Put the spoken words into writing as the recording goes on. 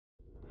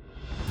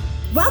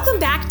Welcome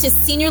back to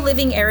Senior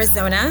Living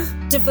Arizona,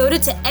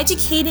 devoted to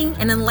educating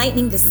and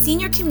enlightening the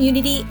senior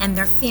community and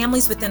their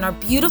families within our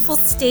beautiful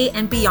state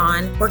and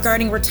beyond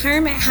regarding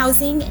retirement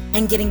housing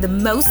and getting the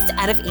most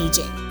out of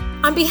aging.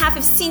 On behalf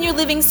of Senior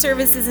Living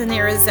Services in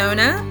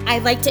Arizona,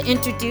 I'd like to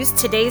introduce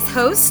today's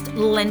host,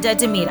 Linda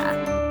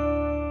Demita.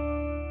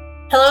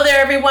 Hello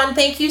there, everyone.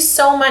 Thank you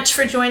so much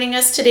for joining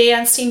us today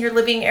on Senior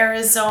Living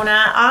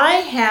Arizona. I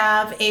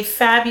have a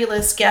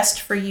fabulous guest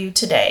for you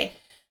today.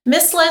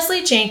 Miss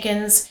Lesley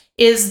Jenkins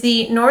is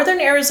the Northern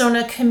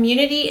Arizona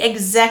Community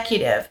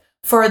Executive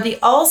for the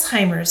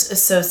Alzheimer's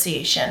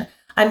Association.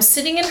 I'm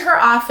sitting in her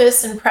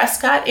office in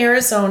Prescott,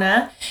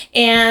 Arizona,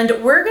 and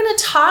we're going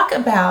to talk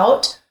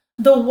about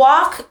the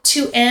Walk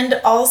to End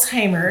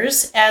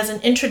Alzheimer's as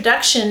an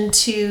introduction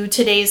to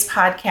today's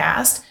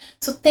podcast.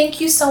 So thank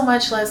you so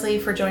much, Lesley,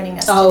 for joining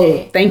us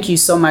today. Thank you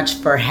so much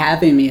for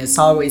having me. It's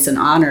always an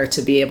honor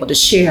to be able to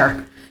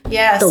share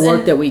the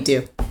work that we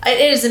do. It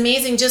is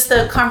amazing. Just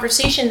the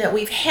conversation that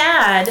we've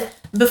had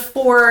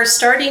before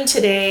starting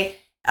today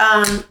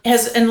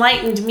has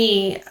enlightened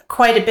me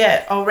quite a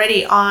bit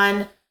already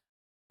on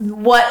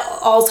what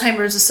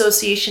Alzheimer's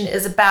Association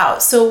is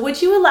about. So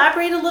would you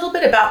elaborate a little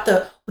bit about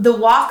the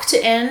Walk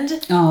to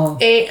End?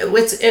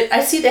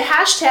 I see the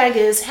hashtag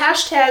is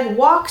hashtag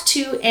Walk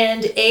to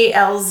End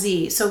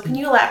ALZ. So can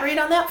you elaborate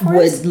on that for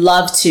us? Would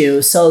love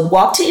to. So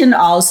Walk to End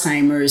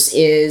Alzheimer's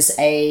is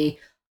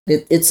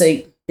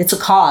it's a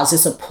cause,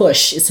 it's a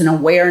push, it's an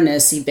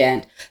awareness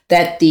event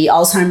that the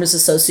Alzheimer's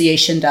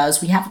Association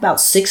does. We have about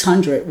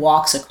 600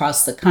 walks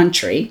across the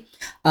country.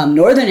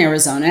 Northern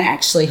Arizona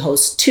actually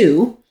hosts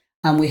two.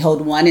 We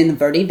hold one in the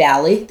Verde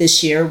Valley.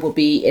 This year will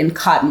be in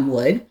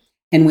Cottonwood.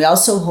 And we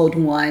also hold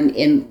one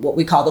in what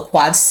we call the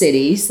Quad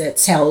Cities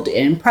that's held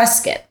in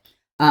Prescott.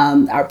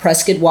 Our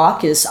Prescott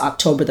Walk is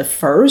October the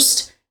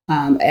 1st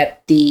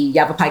at the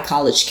Yavapai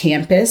College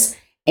campus.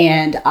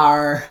 And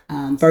our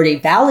Verde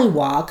Valley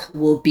Walk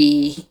will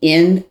be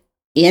in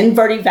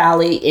Verde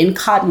Valley, in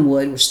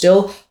Cottonwood. We're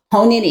still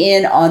honing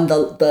in on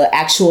the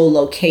actual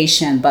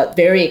location, but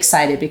very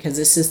excited because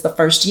this is the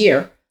first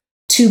year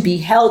to be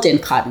held in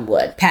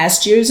Cottonwood.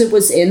 Past years, it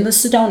was in the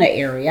Sedona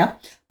area,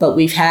 but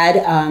we've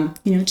had,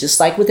 just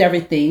like with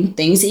everything,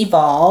 things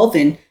evolve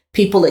and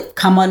people that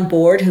come on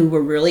board who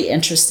were really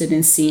interested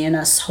in seeing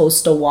us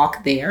host a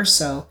walk there.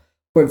 So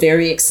we're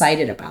very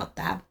excited about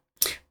that.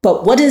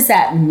 But what does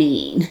that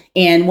mean?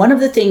 And one of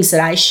the things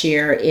that I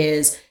share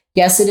is,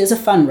 yes, it is a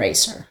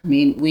fundraiser. I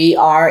mean, we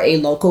are a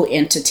local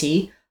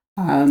entity.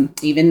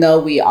 Even though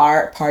we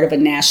are part of a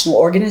national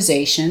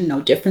organization,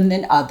 no different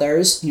than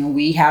others,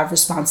 we have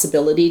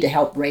responsibility to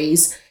help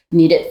raise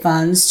needed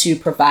funds to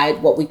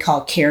provide what we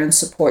call care and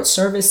support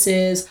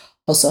services,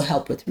 also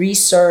help with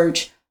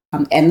research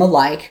and the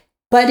like.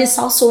 But it's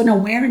also an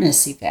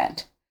awareness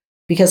event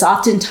because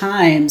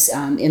oftentimes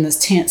in the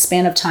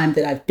span of time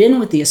that I've been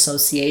with the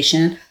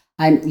association,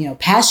 I'm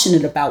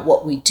passionate about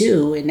what we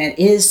do, and that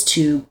is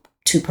to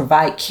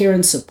provide care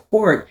and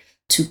support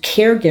to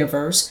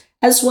caregivers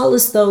as well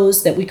as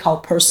those that we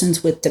call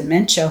persons with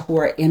dementia who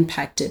are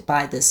impacted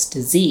by this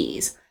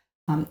disease.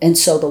 And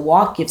so the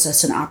walk gives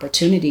us an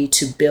opportunity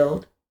to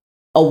build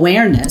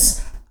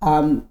awareness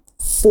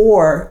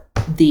for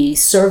the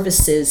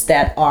services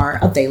that are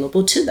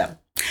available to them.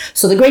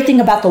 So the great thing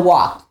about the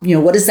walk,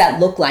 what does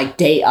that look like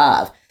day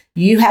of?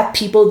 You have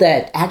people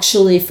that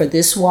actually for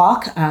this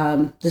walk,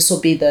 this will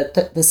be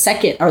the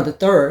second or the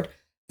third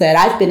that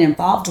I've been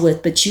involved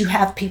with, but you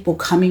have people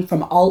coming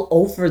from all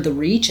over the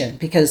region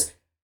because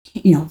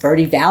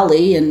Verde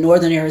Valley in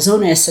Northern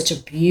Arizona is such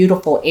a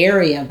beautiful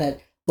area. But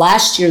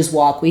last year's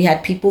walk, we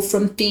had people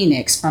from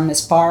Phoenix, from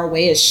as far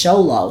away as Show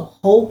Low,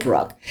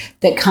 Holbrook,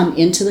 that come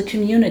into the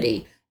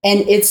community.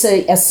 And it's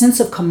a sense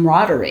of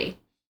camaraderie.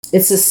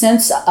 It's a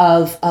sense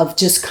of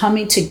just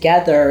coming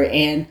together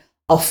and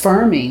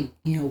affirming,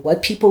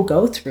 what people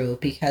go through.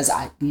 Because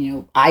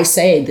I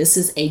say this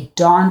is a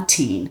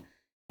daunting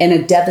and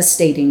a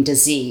devastating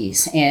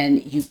disease.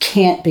 And you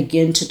can't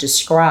begin to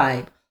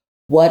describe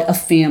what a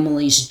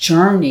family's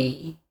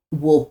journey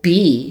will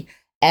be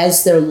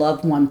as their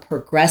loved one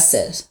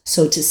progresses.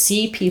 So to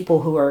see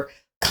people who are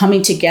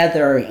coming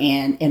together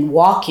and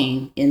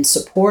walking in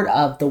support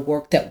of the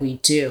work that we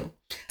do,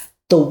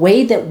 the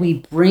way that we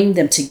bring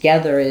them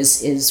together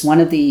is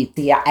one of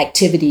the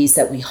activities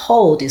that we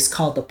hold is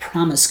called the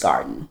Promise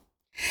Garden.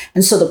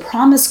 And so the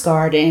Promise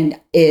Garden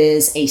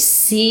is a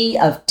sea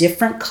of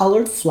different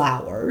colored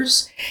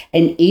flowers,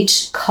 and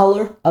each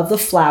color of the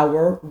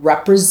flower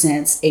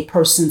represents a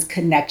person's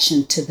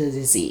connection to the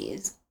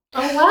disease.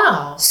 Oh,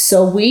 wow.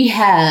 So we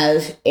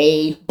have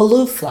a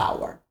blue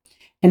flower.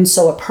 And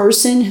so a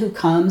person who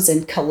comes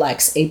and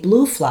collects a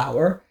blue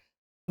flower,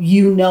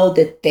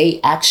 that they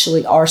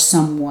actually are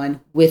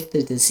someone with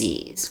the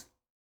disease.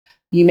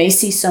 You may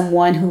see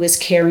someone who is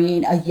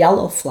carrying a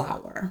yellow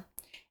flower.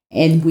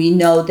 And we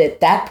know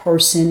that that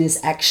person is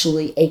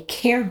actually a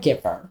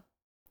caregiver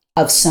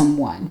of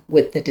someone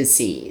with the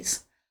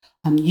disease.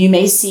 You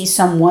may see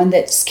someone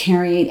that's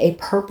carrying a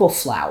purple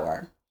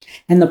flower.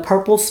 And the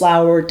purple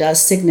flower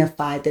does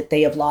signify that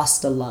they have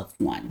lost a loved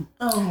one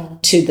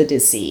to the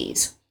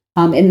disease.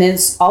 And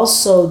there's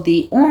also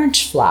the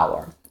orange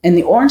flower. And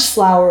the orange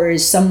flower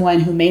is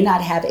someone who may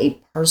not have a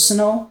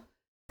personal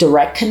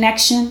direct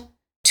connection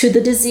to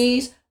the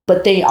disease,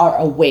 but they are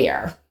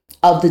aware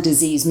of the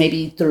disease,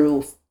 maybe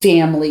through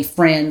family,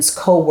 friends,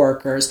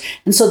 co-workers.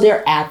 And so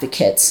they're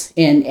advocates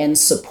and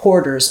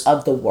supporters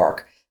of the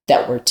work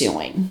that we're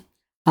doing.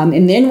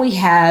 And then we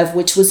have,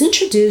 which was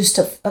introduced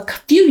a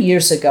few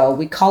years ago,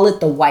 we call it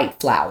the white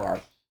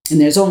flower.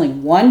 And there's only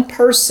one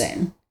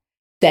person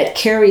that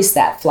carries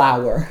that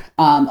flower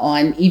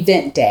on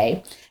event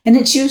day. And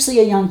it's usually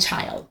a young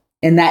child.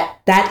 And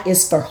that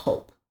is for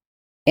hope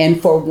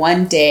and for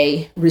one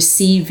day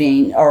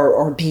receiving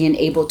or being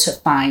able to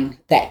find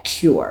that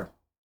cure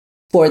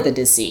for the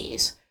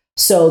disease.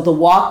 So the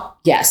walk,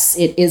 yes,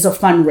 it is a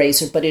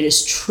fundraiser, but it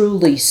is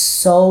truly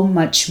so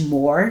much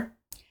more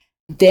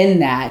than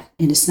that.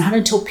 And it's not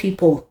until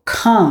people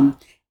come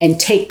and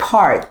take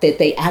part that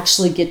they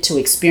actually get to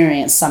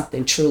experience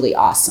something truly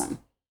awesome.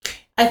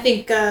 I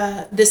think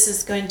this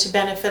is going to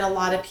benefit a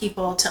lot of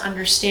people to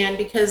understand,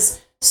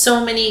 because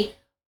so many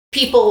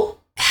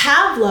people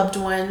have loved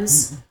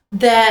ones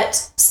that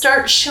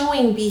start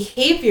showing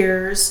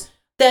behaviors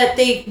that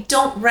they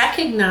don't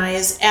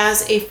recognize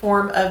as a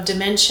form of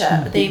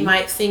dementia. They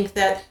might think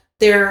that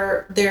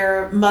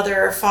their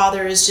mother or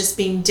father is just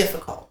being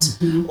difficult,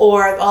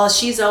 or, well,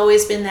 she's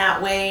always been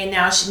that way, and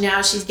now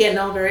she's getting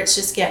older, it's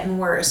just getting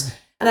worse.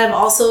 And I've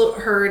also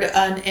heard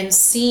and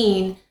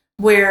seen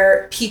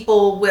where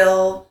people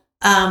will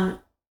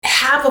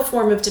have a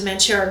form of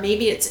dementia, or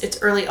maybe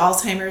it's early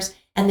Alzheimer's,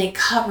 and they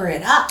cover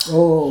it up.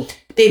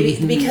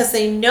 Because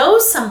they know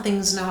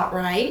something's not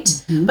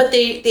right, but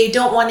they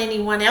don't want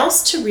anyone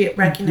else to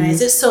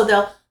recognize it.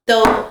 So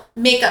they'll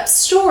make up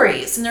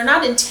stories, and they're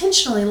not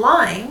intentionally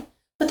lying,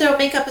 but they'll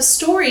make up a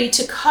story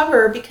to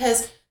cover,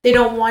 because they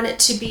don't want it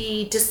to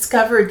be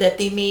discovered that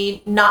they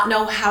may not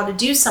know how to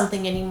do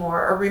something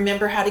anymore, or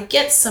remember how to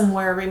get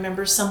somewhere, or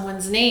remember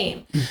someone's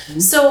name.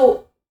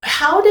 So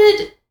how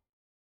did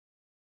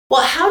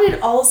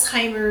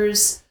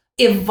Alzheimer's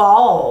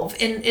evolve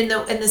in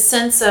the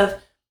sense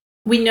of,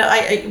 we know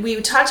we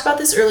talked about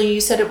this earlier.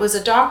 You said it was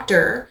a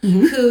doctor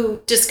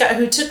who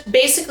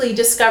basically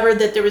discovered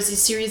that there was a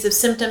series of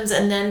symptoms,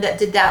 and then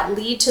did that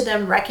lead to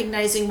them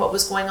recognizing what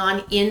was going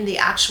on in the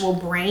actual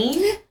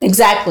brain?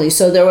 Exactly.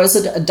 So there was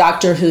a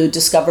doctor who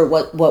discovered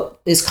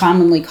what is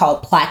commonly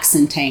called plaques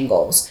and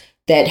tangles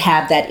that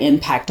have that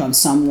impact on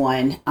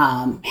someone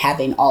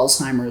having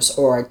Alzheimer's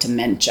or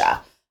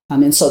dementia.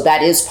 And so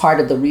that is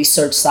part of the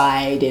research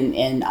side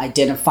and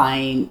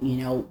identifying,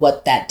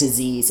 what that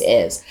disease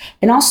is.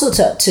 And also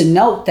to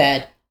note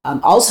that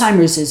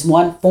Alzheimer's is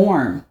one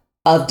form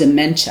of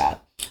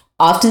dementia.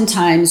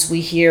 Oftentimes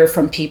we hear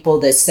from people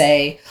that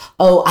say,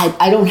 oh,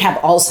 I don't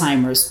have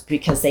Alzheimer's,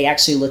 because they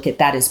actually look at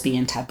that as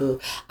being taboo.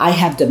 I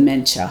have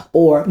dementia,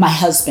 or my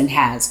husband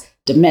has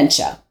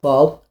dementia.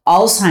 Well,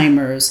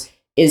 Alzheimer's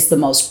is the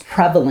most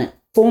prevalent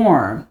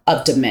form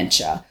of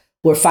dementia.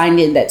 We're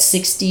finding that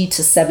 60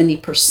 to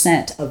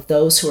 70% of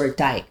those who are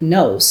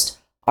diagnosed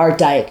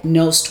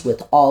with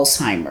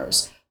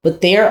Alzheimer's.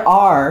 But there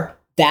are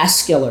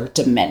vascular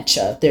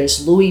dementia,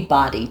 there's Lewy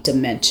body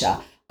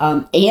dementia,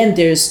 and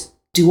there's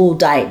dual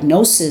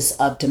diagnosis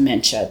of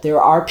dementia.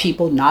 There are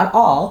people, not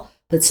all,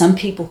 but some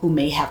people who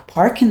may have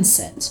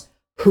Parkinson's,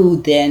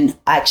 who then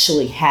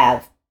actually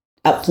have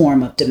a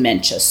form of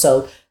dementia.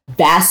 So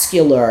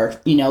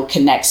vascular,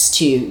 connects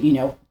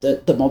to,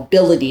 the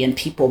mobility and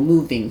people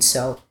moving.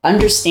 So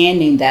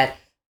understanding that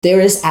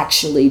there is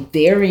actually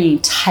varying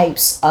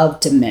types of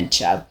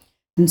dementia.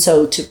 And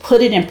so to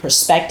put it in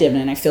perspective,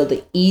 and I feel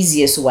the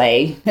easiest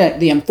way,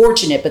 the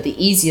unfortunate, but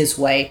the easiest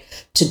way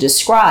to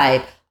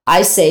describe,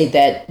 I say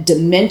that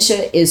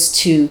dementia is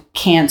to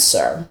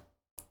cancer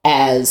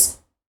as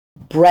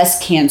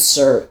breast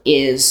cancer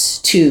is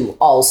to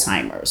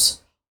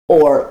Alzheimer's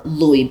or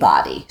Lewy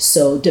body.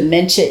 So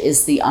dementia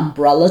is the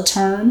umbrella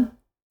term,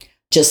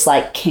 just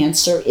like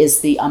cancer is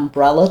the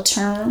umbrella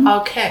term.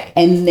 Okay.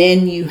 And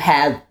then you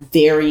have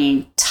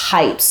varying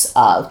types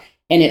of,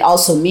 and it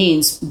also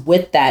means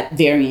with that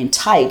varying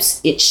types,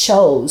 it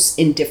shows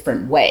in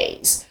different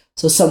ways.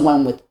 So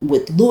someone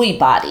with Lewy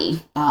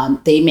body,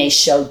 they may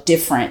show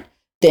different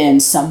than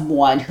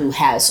someone who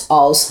has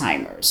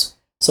Alzheimer's.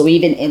 So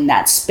even in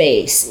that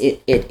space,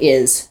 it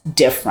is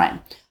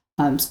different.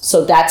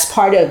 So that's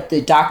part of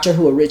the doctor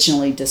who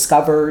originally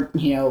discovered,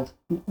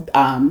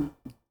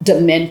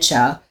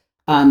 dementia,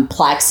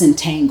 plaques and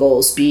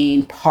tangles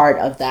being part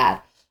of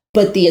that.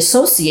 But the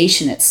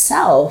association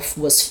itself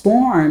was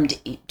formed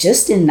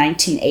just in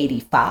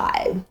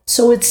 1985.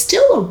 So it's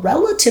still a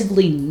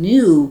relatively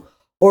new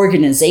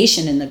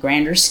organization in the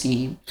grander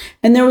scheme.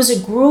 And there was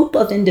a group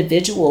of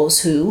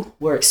individuals who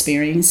were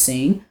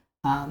experiencing,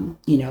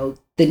 the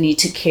need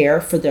to care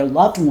for their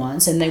loved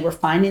ones. And they were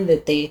finding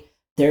that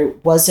there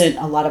wasn't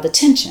a lot of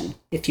attention,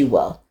 if you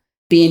will,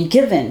 being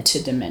given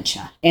to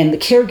dementia, and the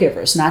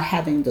caregivers not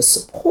having the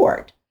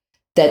support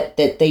that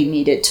they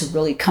needed to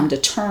really come to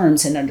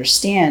terms and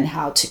understand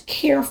how to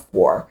care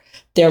for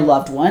their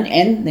loved one,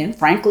 and then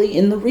frankly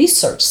in the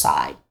research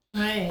side.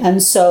 Right.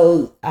 And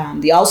so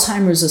the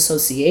Alzheimer's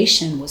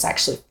Association was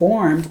actually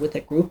formed with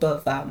a group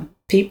of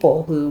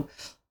people who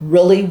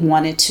really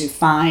wanted to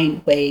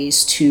find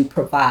ways to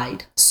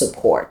provide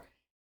support.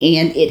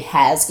 And it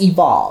has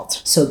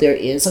evolved. So there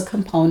is a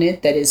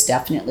component that is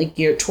definitely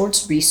geared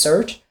towards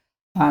research.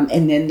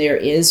 And then there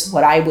is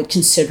what I would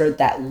consider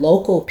that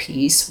local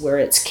piece where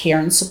it's care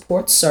and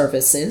support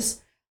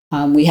services.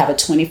 We have a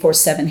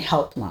 24/7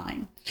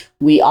 helpline.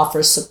 We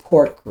offer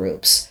support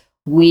groups.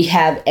 We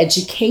have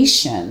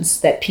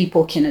educations that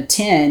people can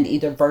attend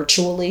either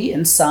virtually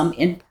and some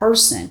in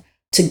person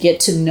to get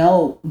to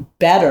know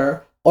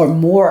better or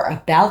more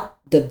about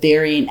the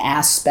varying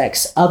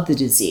aspects of the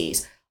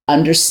disease.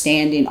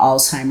 Understanding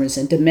Alzheimer's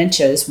and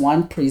dementia is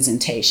one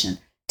presentation.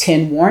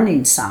 10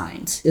 warning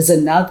signs is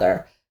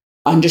another.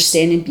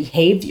 Understanding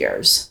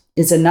behaviors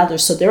is another.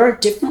 So there are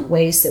different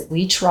ways that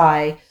we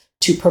try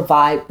to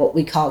provide what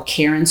we call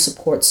care and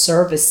support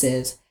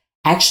services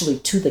actually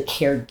to the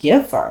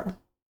caregiver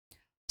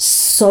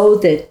so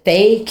that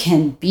they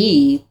can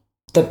be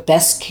the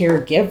best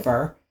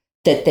caregiver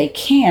that they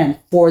can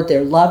for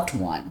their loved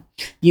one.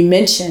 You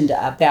mentioned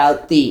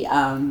about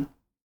that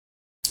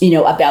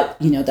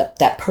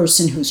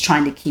person who's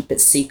trying to keep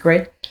it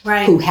secret,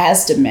 right, who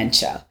has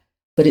dementia,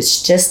 but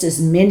it's just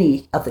as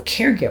many of the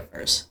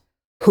caregivers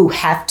who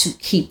have to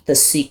keep the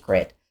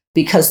secret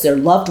because their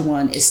loved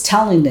one is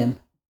telling them,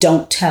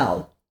 don't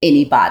tell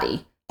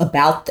anybody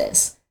about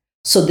this.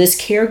 So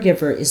this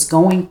caregiver is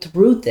going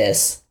through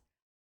this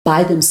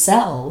by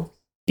themselves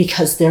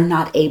because they're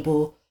not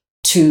able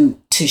to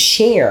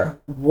share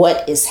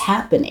what is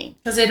happening.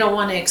 Because they don't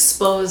want to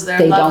expose their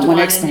loved one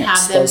and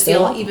have them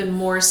feel even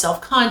more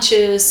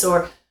self-conscious,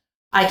 or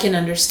I can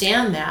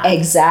understand that.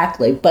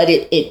 Exactly. But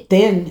it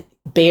then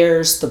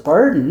bears the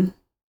burden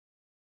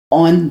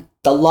on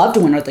the loved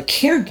one or the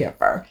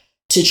caregiver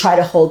to try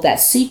to hold that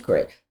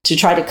secret, to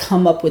try to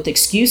come up with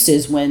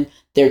excuses when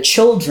their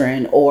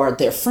children or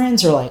their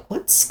friends are like,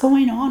 what's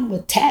going on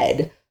with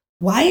Ted?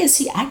 Why is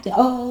he acting?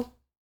 Oh,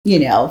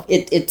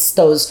 it's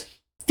those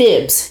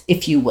fibs,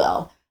 if you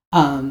will.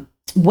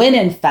 When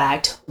in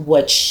fact,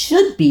 what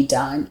should be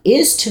done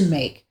is to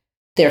make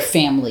their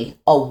family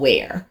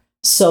aware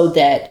so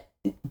that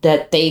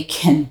they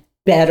can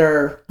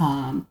better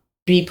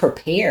be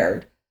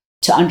prepared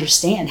to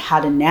understand how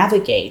to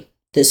navigate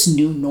this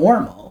new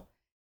normal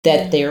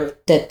that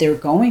they're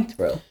going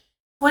through.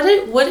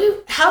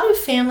 How do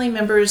family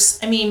members,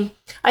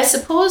 I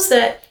suppose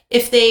that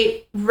if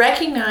they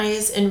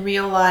recognize and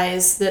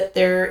realize that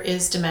there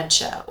is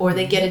dementia, or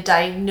they get a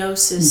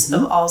diagnosis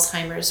of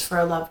Alzheimer's for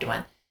a loved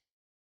one,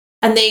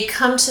 and they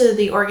come to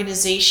the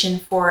organization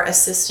for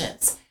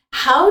assistance,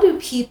 how do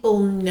people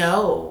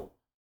know,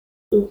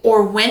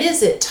 or when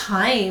is it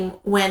time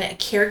when a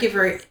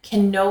caregiver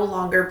can no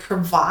longer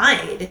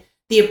provide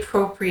the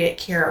appropriate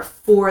care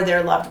for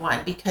their loved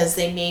one because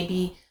they may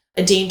be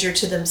a danger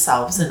to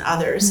themselves and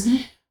others?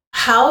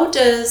 How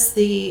does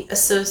the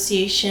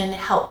association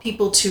help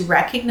people to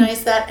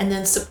recognize that and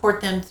then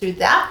support them through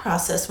that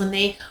process when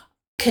they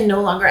can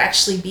no longer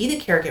actually be the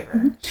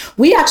caregiver?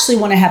 We actually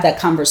want to have that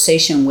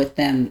conversation with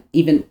them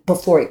even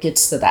before it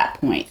gets to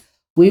that point.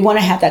 We want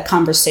to have that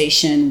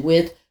conversation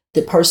with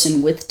the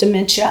person with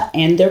dementia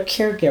and their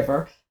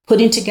caregiver,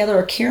 putting together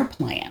a care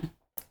plan.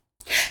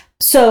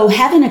 So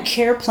having a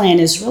care plan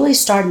is really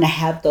starting to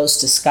have those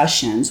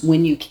discussions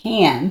when you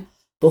can,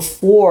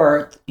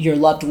 before your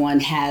loved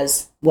one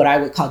has what I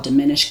would call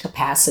diminished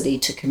capacity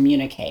to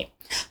communicate.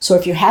 So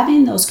if you're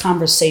having those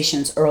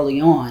conversations early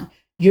on,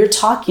 you're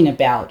talking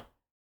about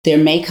there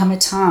may come a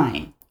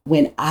time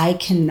when I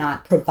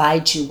cannot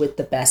provide you with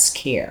the best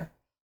care,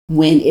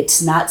 when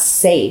it's not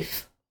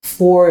safe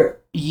for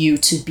you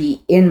to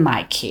be in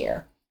my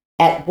care.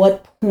 At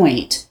what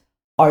point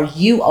are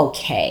you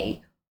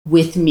okay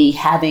with me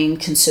having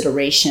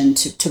consideration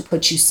to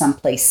put you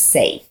someplace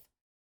safe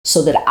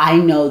so that I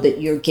know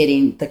that you're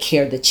getting the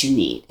care that you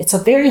need? It's a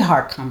very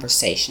hard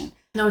conversation.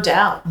 No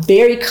doubt.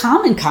 Very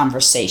common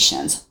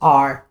conversations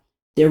are,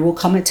 there will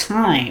come a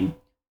time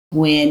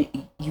when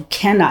you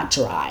cannot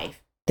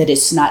drive, that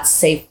it's not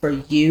safe for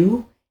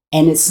you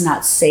and it's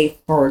not safe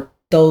for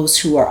those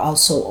who are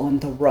also on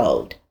the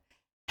road.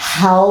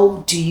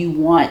 How do you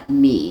want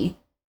me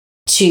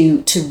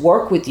to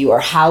work with you, or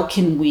how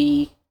can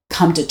we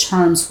come to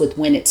terms with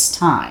when it's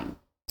time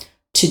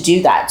to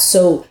do that?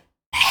 So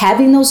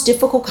having those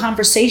difficult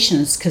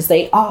conversations, because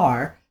they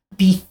are,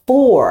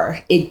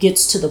 before it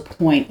gets to the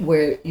point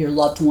where your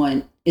loved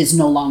one is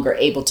no longer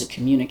able to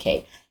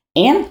communicate.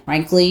 And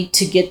frankly,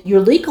 to get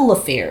your legal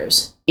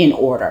affairs in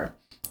order.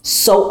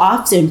 So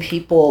often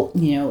people,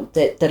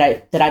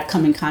 that I've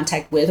come in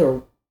contact with,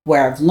 or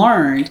where I've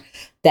learned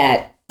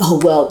that,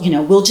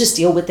 we'll just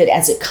deal with it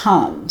as it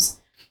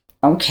comes.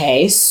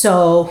 Okay,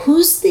 so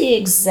who's the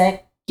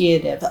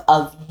executive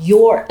of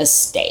your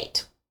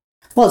estate?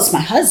 Well, it's my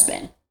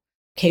husband.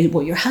 Okay,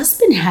 well, your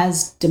husband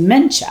has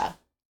dementia.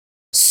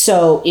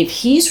 So if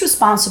he's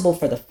responsible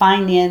for the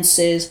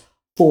finances,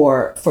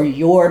 for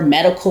your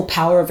medical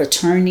power of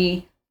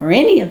attorney or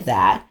any of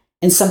that,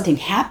 and something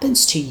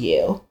happens to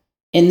you,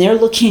 and they're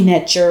looking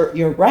at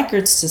your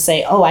records to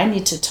say, oh, I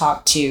need to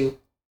talk to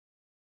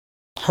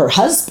her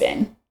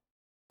husband,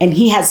 and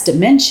he has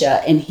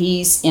dementia and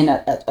he's in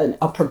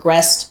a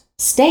progressed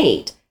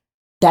state,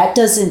 that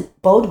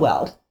doesn't bode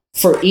well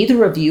for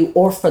either of you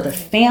or for the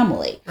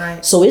family.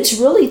 Right. So it's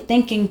really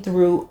thinking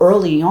through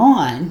early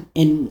on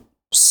and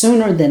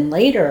sooner than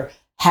later,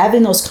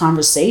 having those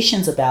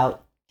conversations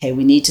about, hey,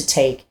 we need to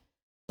take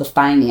the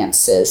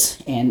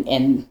finances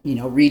and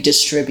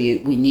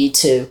redistribute. We need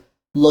to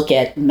look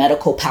at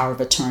medical power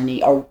of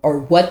attorney or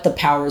what the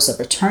powers of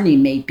attorney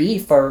may be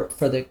for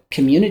the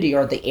community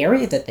or the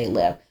area that they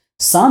live.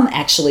 Some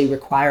actually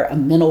require a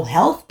mental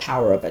health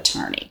power of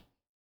attorney.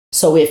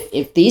 So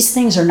if these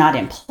things are not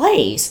in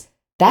place,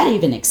 that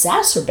even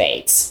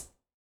exacerbates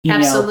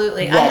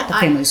Absolutely. What the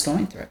family's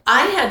going through.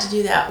 I had to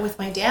do that with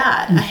my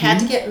dad. I had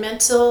to get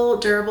mental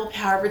durable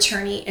power of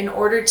attorney in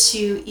order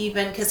to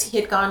even, because he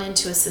had gone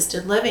into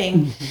assisted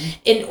living,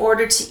 in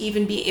order to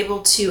even be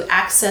able to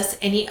access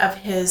any of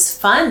his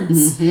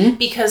funds.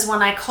 Because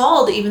when I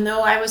called, even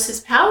though I was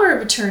his power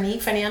of attorney,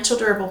 financial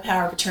durable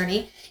power of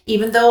attorney,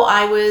 even though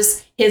I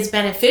was his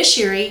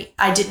beneficiary,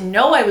 I didn't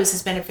know I was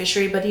his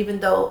beneficiary, but even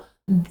though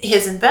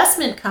his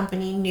investment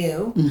company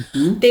knew,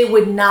 they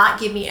would not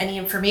give me any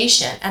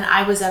information, and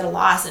I was at a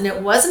loss. And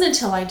it wasn't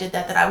until I did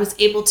that I was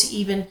able to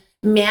even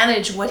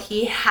manage what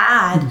he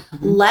had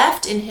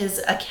left in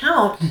his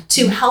account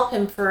to help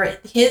him for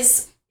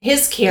his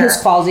care, his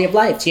quality of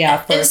life.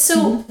 And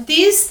so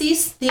these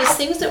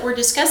things that we're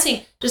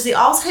discussing, does the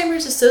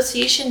Alzheimer's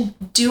Association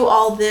do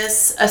all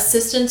this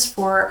assistance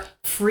for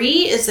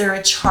free? Is there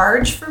a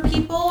charge for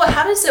people?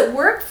 How does it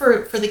work for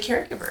the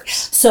caregivers?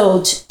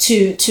 So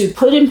to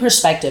put in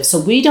perspective, so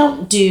we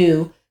don't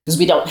do, because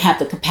we don't have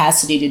the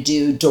capacity to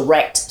do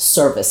direct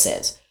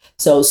services.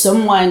 So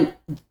someone,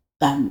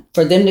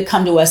 for them to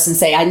come to us and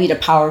say, I need a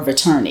power of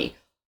attorney,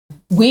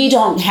 we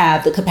don't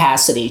have the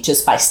capacity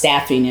just by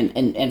staffing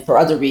and for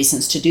other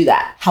reasons to do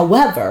that.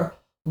 However,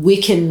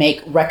 we can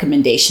make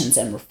recommendations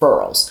and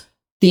referrals.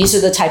 These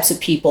are the types of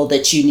people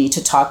that you need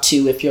to talk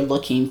to if you're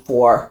looking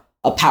for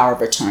a power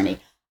of attorney.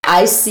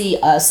 I see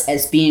us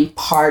as being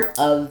part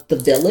of the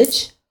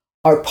village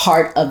or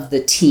part of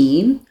the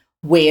team,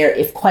 where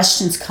if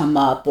questions come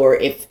up or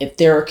if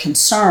there are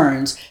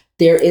concerns,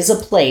 there is a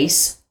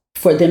place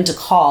for them to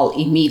call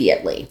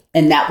immediately.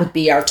 And that would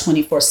be our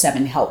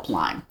 24/7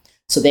 helpline.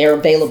 So they're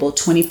available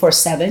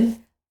 24/7,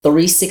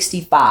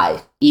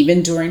 365,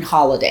 even during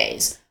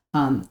holidays.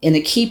 And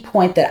the key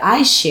point that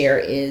I share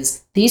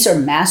is these are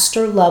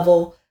master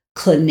level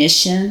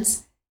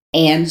clinicians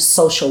and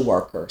social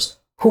workers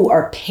who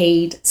are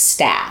paid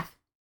staff.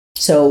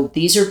 So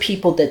these are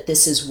people that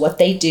this is what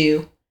they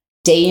do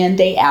day in,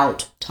 day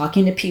out,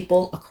 talking to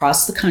people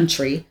across the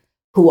country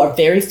who are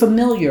very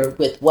familiar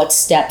with what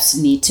steps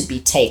need to be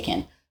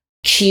taken.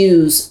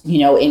 Cues,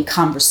 in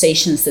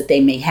conversations that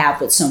they may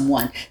have with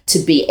someone to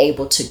be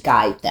able to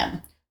guide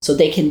them. So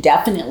they can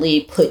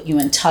definitely put you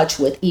in touch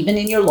with, even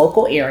in your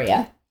local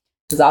area.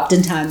 Because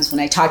oftentimes when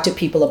I talk to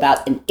people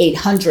about an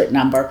 800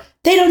 number,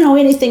 they don't know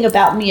anything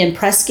about me in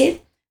Prescott.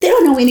 They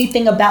don't know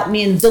anything about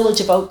me in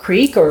Village of Oak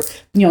Creek or,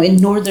 in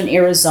northern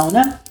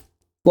Arizona.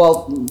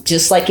 Well,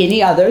 just like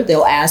any other,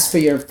 they'll ask for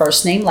your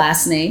first name,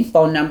 last name,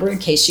 phone number in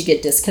case you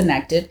get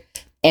disconnected,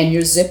 and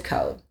your zip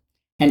code.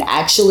 And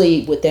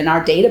actually, within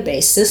our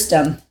database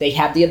system, they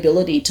have the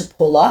ability to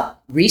pull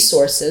up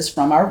resources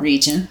from our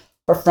region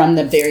or from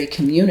the very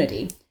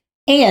community.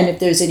 And if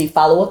there's any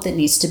follow-up that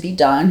needs to be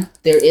done,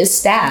 there is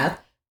staff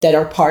that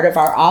are part of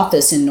our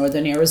office in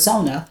northern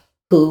Arizona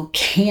who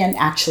can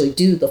actually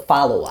do the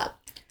follow-up.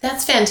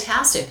 That's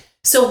fantastic.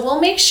 So we'll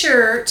make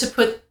sure to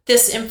put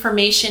this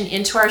information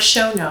into our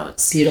show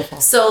notes. Beautiful.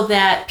 So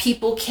that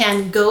people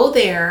can go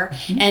there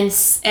and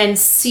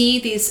see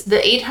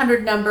the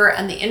 800 number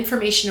and the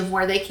information of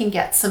where they can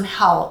get some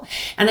help.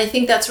 And I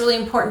think that's really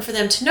important for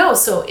them to know.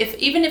 So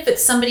even if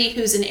it's somebody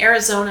who's in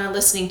Arizona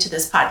listening to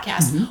this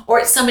podcast, or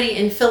it's somebody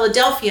in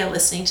Philadelphia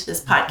listening to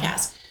this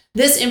podcast,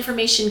 this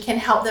information can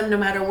help them no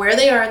matter where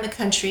they are in the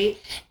country.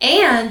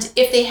 And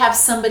if they have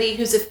somebody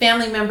who's a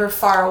family member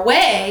far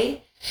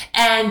away,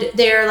 and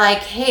they're like,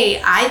 hey,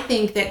 I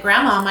think that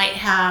grandma might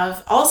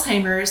have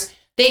Alzheimer's,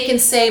 they can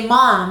say,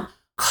 Mom,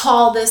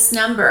 call this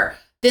number.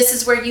 This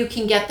is where you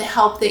can get the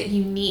help that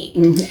you need.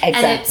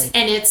 Exactly.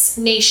 And it's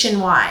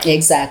nationwide.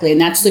 Exactly. And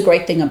that's the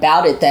great thing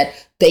about it, that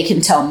they can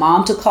tell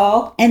Mom to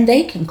call and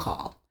they can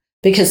call.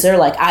 Because they're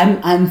like,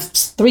 I'm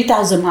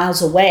 3,000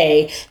 miles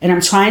away and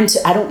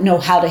I don't know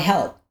how to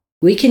help.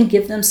 We can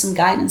give them some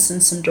guidance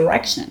and some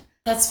direction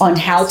on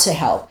how to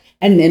help.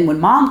 And then when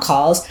Mom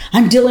calls,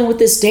 I'm dealing with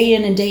this day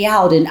in and day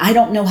out, and I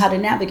don't know how to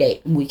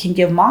navigate. And we can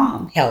give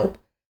Mom help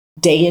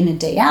day in and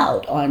day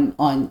out on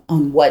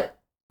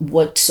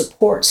what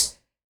supports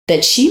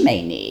that she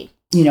may need,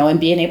 and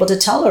being able to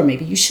tell her,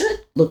 maybe you should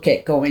look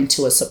at going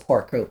to a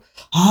support group.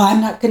 Oh, I'm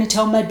not going to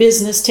tell my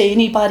business to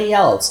anybody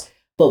else.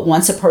 But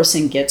once a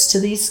person gets to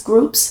these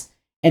groups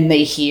and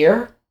they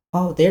hear,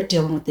 oh, they're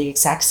dealing with the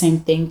exact same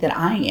thing that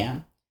I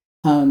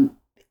am,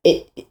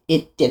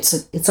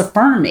 it's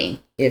affirming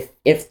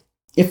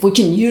if we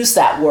can use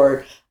that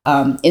word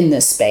in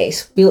this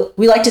space.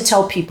 We like to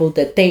tell people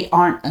that they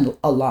aren't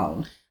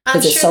alone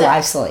because it's so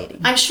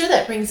isolating. I'm sure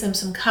that brings them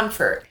some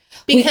comfort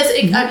because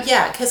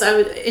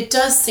it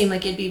does seem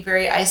like it'd be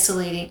very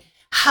isolating.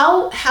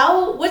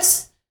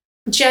 What's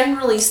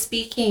generally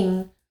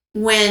speaking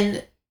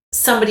when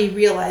somebody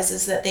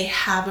realizes that they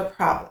have a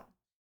problem?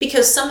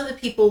 Because some of the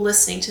people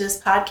listening to this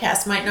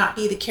podcast might not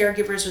be the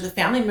caregivers or the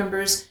family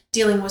members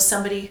dealing with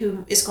somebody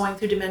who is going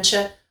through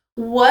dementia.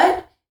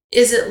 What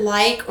is it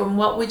like, or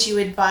what would you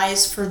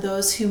advise for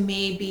those who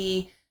may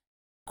be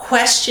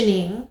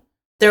questioning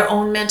their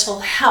own mental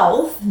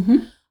health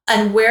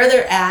and where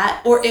they're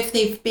at, or if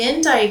they've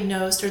been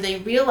diagnosed or they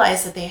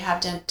realize that they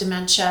have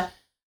dementia?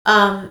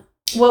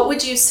 What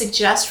would you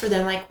suggest for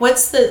them? Like,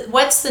 what's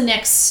the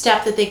next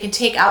step that they can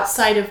take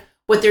outside of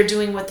what they're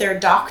doing with their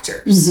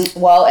doctors?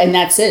 Well, and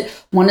that's it.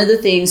 One of the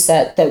things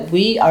that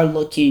we are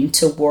looking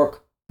to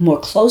work more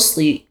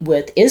closely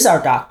with is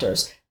our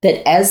doctors,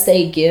 that as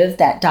they give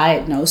that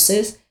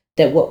diagnosis,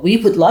 that what we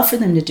would love for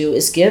them to do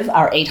is give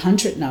our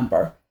 800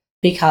 number,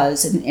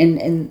 because,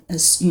 and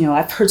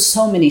I've heard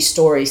so many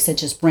stories that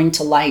just bring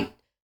to light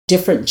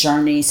different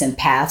journeys and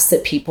paths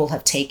that people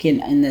have taken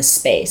in this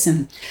space.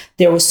 And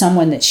there was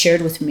someone that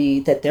shared with me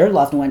that their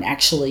loved one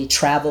actually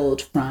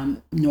traveled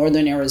from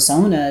northern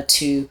Arizona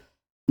to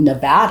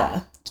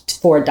Nevada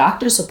for a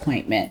doctor's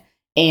appointment.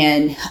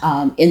 And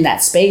in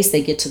that space,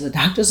 they get to the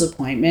doctor's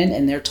appointment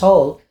and they're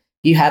told,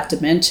 you have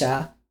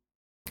dementia,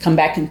 come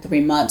back in 3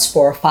 months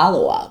for a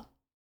follow-up.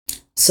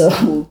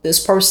 So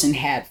this person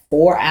had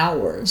 4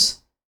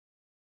 hours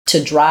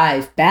to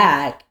drive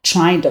back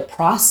trying to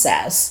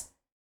process,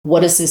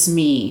 what does this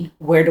mean?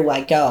 Where do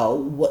I go?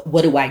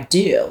 What do I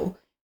do?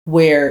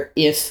 Where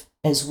if,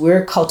 as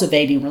we're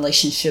cultivating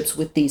relationships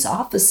with these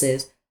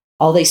offices,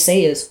 all they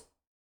say is,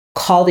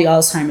 call the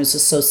Alzheimer's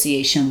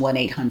Association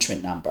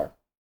 1-800 number.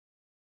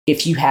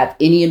 If you have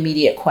any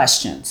immediate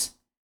questions,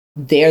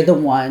 they're the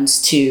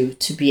ones to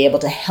be able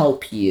to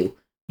help you,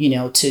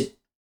 to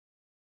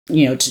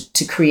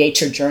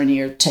create your journey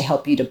or to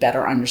help you to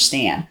better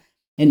understand.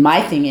 And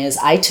my thing is,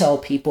 I tell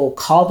people,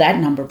 call that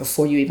number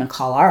before you even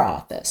call our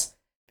office,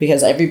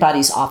 because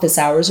everybody's office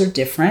hours are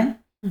different.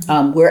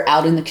 We're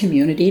out in the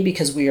community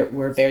because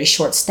we're very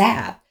short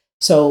staffed.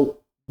 So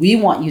we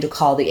want you to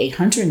call the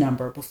 800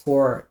 number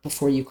before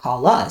you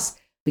call us,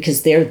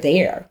 because they're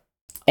there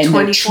and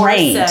they're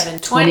trained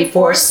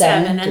 24/7,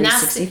 and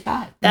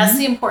that's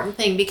the important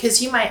thing,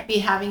 because you might be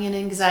having an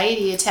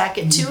anxiety attack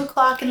at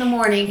 2:00 in the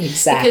morning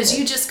because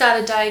you just got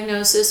a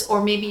diagnosis,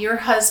 or maybe your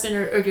husband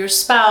or your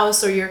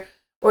spouse or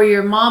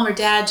your mom or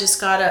dad just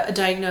got a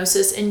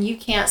diagnosis and you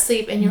can't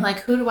sleep, and you're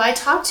like, who do I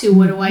talk to?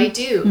 What do I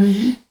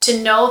do?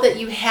 To know that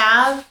you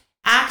have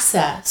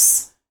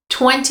access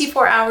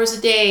 24 hours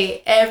a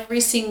day,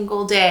 every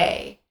single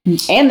day.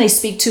 And they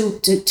speak to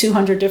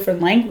 200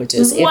 different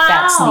languages if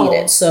that's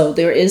needed. So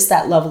there is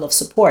that level of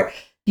support.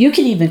 You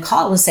can even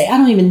call and say, I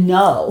don't even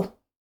know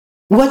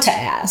what to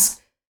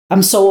ask.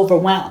 I'm so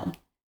overwhelmed.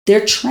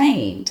 They're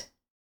trained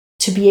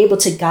to be able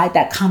to guide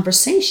that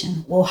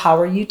conversation. Well, how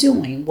are you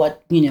doing?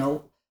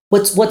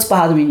 What's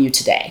bothering you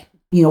today?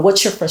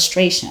 What's your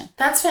frustration?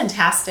 That's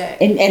fantastic.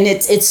 And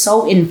it's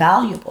so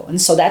invaluable.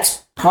 And so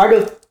that's part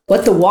of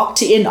what the Walk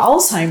to End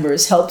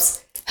Alzheimer's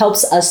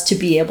helps us to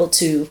be able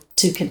to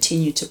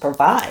continue to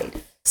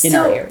provide in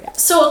our area.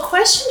 So a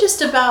question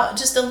just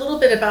a little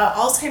bit about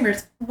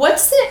Alzheimer's.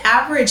 What's the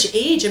average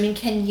age? I mean,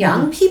 can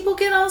young people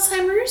get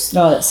Alzheimer's?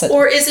 No,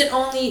 or is it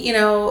only,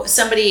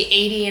 somebody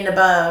 80 and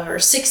above or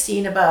 60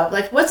 and above?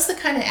 Like, what's the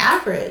kind of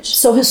average?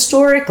 So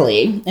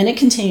historically, and it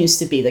continues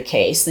to be the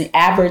case, the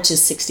average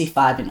is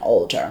 65 and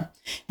older.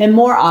 And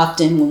more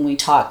often when we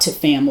talk to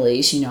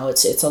families,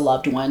 it's a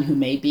loved one who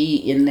may be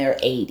in their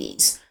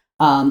 80s,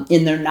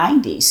 in their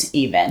 90s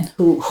even,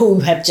 who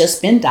have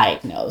just been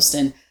diagnosed.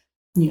 And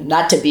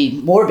not to be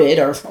morbid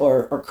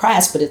or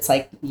crass, but it's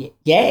like,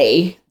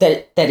 yay,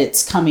 that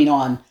it's coming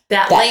on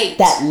that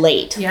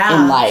late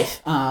in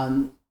life,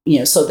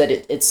 so that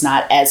it's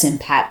not as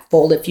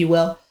impactful, if you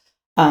will.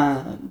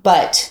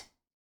 But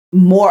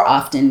more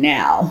often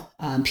now,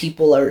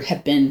 people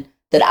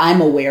that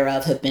I'm aware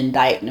of have been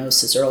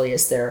diagnosed as early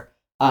as their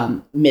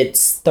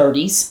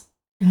mid-30s.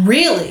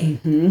 Really?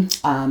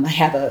 I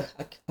have a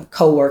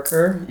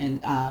coworker,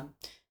 and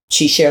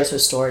she shares her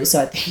story,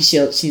 so I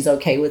think she's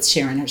okay with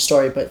sharing her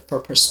story. But for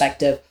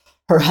perspective,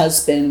 her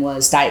husband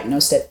was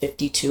diagnosed at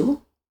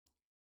 52.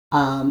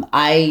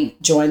 I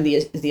joined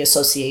the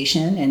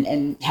association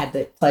and had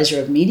the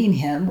pleasure of meeting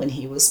him when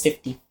he was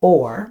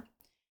 54,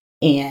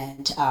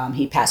 and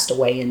he passed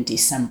away in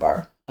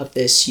December of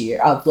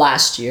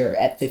last year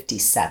at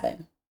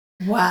 57.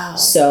 Wow.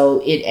 So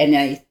and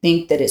I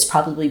think that it's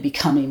probably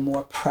becoming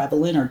more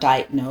prevalent or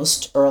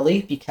diagnosed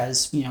early,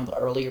 because the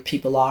earlier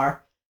people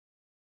are,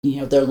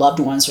 their loved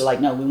ones are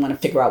like, no, we want to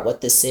figure out what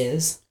this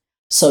is.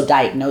 So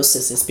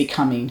diagnosis is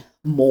becoming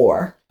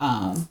more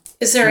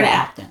Is there an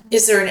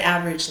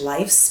average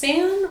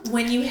lifespan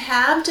when you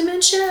have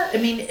dementia? I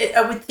mean,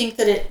 I would think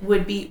that it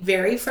would be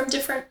vary from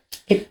different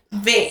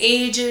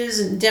ages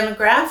and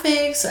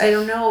demographics. I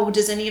don't know.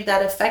 Does any of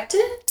that affect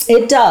it?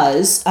 It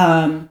does.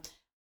 On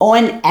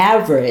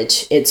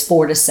average, it's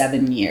 4 to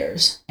 7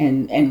 years.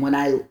 And when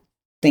I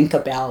think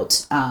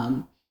about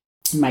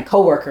my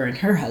coworker and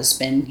her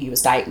husband, he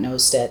was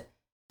diagnosed at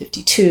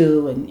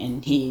 52,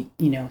 and he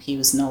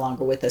was no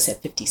longer with us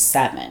at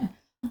 57.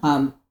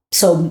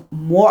 So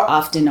more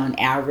often on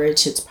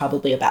average, it's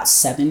probably about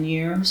 7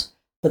 years.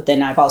 But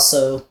then I've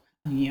also,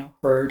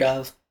 heard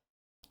of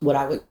what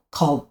I would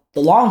call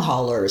the long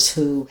haulers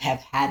who have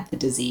had the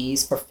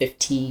disease for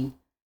 15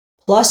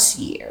 plus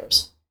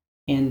years.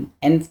 And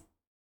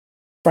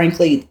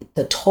frankly,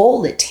 the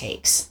toll it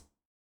takes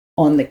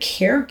on the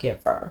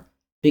caregiver,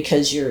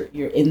 because you're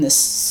in this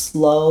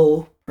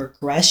slow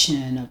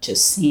progression of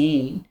just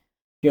seeing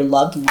your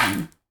loved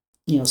one,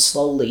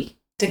 slowly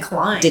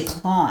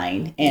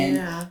decline.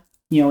 And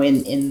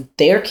in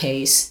their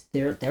case,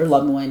 their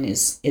loved one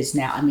is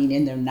now,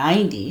 in their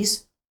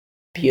 90s,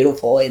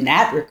 beautiful in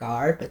that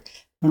regard, but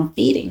on a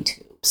feeding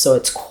tube. So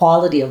it's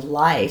quality of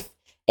life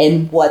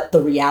and what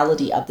the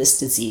reality of this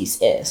disease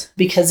is,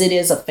 because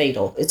it's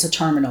a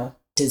terminal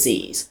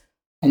disease.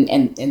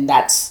 And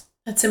that's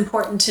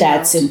important to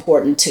That's note.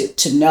 important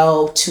to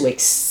know, to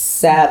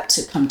accept,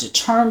 to come to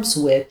terms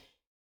with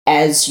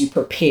as you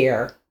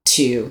prepare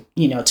to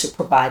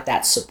provide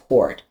that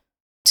support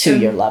to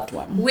your loved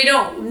one. We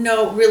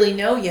don't really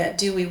know yet,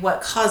 do we,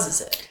 what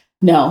causes it?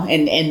 No,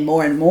 and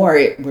more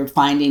we're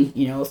finding,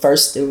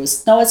 first there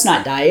was, no, it's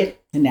not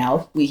diet. And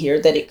now we hear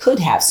that it could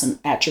have some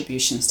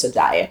attributions to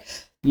diet.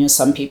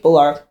 Some people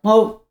are,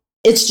 well,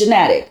 it's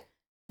genetic.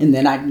 And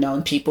then I've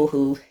known people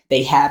who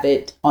they have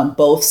it on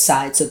both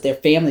sides of their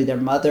family, their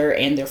mother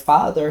and their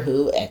father,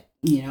 who,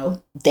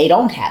 they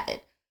don't have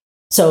it.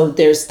 So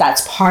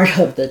that's part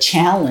of the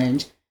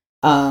challenge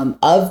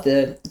of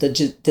the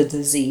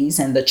disease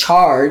and the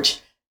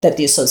charge that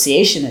the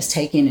association is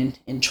taking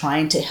in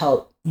trying to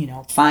help,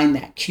 find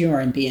that cure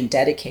and being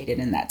dedicated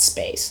in that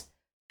space.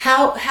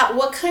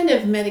 What kind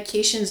of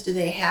medications do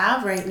they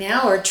have right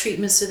now, or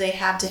treatments do they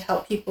have to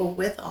help people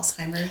with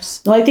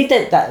Alzheimer's? Well, I think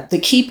that the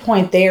key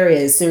point there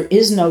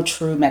is no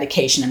true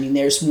medication.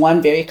 There's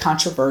one very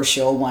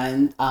controversial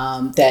one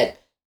that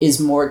is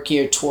more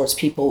geared towards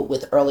people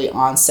with early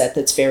onset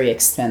that's very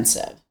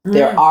expensive.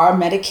 There are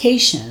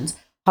medications.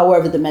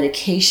 However, the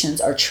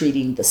medications are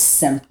treating the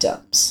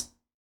symptoms.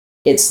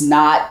 It's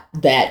not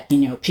that,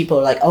 people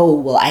are like, oh,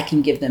 well, I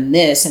can give them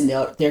this and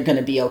they're going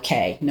to be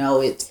okay.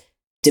 No, it's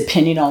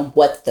depending on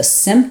what the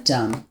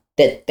symptom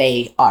that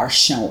they are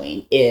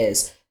showing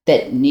is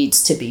that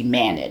needs to be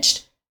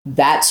managed.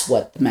 That's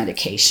what the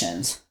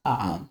medications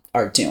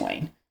are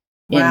doing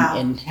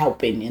in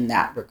helping in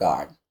that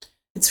regard.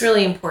 It's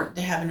really important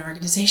to have an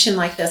organization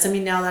like this.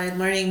 Now that I'm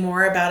learning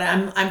more about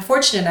it, I'm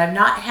fortunate. I've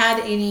not had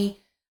any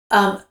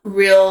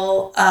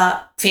real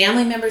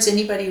family members,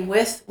 anybody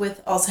with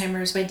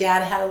Alzheimer's. My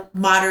dad had a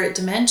moderate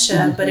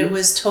dementia, but it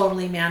was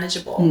totally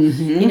manageable.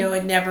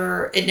 It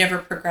never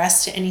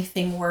progressed to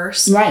anything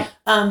worse. Right.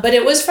 But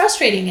it was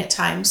frustrating at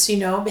times,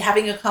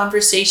 having a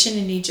conversation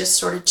and you just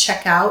sort of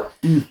check out.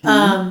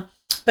 So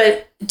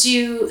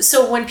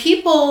when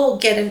people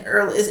get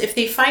if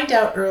they find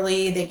out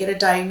early, they get a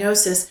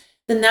diagnosis,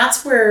 then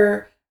that's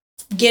where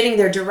getting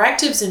their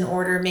directives in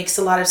order makes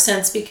a lot of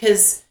sense,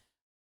 because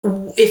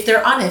if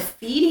they're on a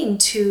feeding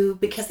tube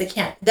because they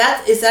can't,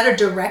 is that a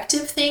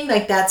directive thing?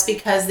 Like that's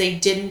because they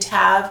didn't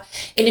have,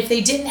 and if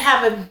they didn't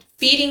have a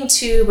feeding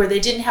tube or they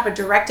didn't have a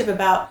directive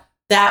about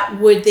that,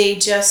 would they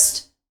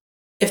just,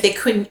 if they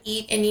couldn't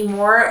eat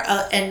anymore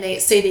and they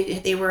say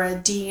they were a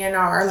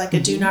DNR, like a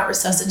do not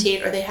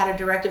resuscitate, or they had a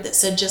directive that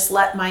said, just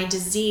let my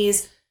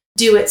disease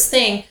do its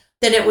thing,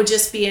 then it would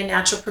just be a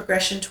natural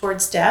progression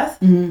towards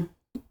death?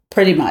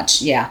 Pretty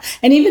much, yeah.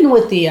 And even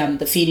with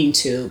the feeding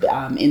tube,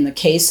 in the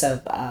case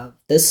of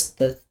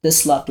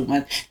this loved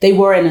one, they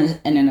were in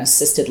an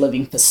assisted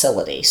living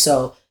facility.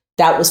 So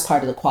that was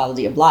part of the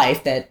quality of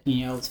life that,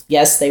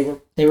 yes, they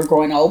were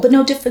growing old, but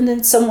no different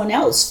than someone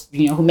else,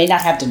 who may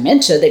not have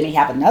dementia. They may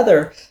have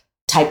another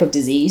type of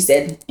disease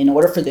that in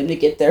order for them to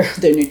get their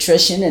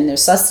nutrition and their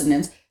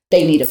sustenance,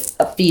 they need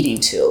a feeding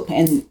tube.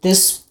 And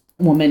this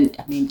woman,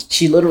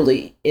 she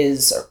literally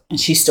is, and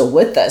she's still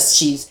with us.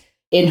 She's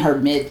in her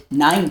mid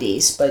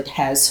 90s, but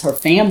her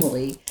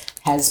family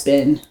has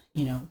been,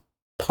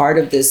 part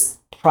of this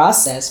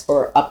process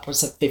for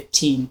upwards of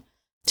 15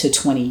 to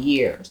 20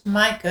 years.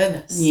 My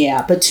goodness.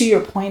 Yeah. But to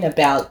your point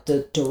about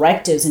the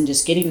directives and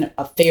just getting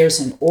affairs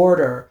in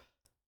order,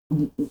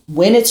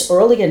 when it's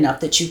early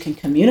enough that you can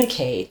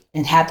communicate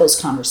and have those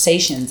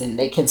conversations and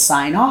they can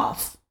sign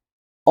off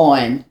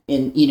on,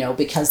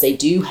 because they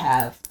do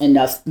have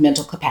enough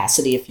mental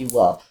capacity, if you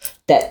will,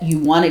 that you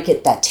want to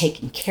get that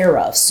taken care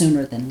of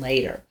sooner than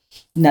later.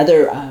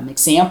 Another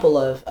example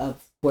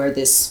of where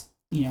this,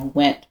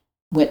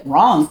 went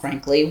wrong,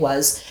 frankly,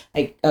 was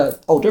an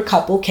older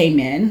couple came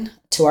in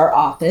to our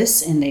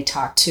office and they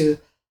talked to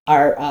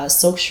our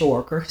social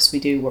worker, because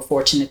we're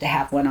fortunate to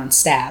have one on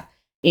staff,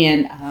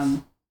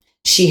 and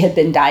she had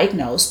been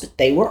diagnosed, but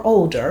they were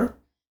older,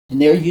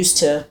 and they're used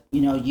to,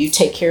 you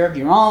take care of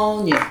your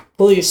own, you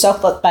pull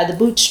yourself up by the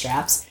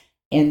bootstraps.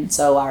 And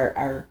so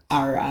our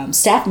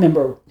staff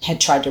member had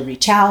tried to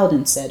reach out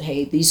and said,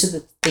 hey, these are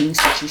the things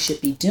that you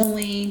should be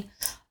doing,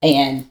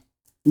 and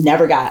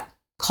never got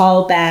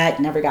called back,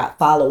 never got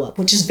follow-up,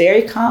 which is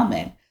very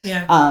common.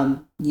 Yeah.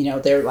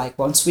 They're like,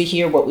 once we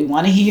hear what we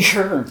want to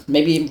hear, or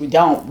maybe we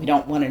don't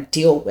want to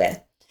deal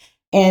with.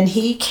 And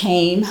he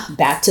came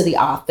back to the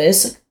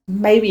office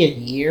maybe a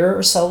year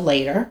or so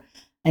later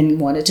and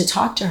wanted to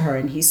talk to her.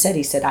 And he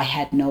said, I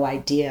had no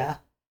idea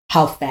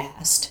how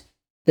fast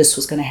this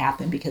was going to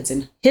happen, because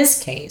in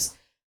his case,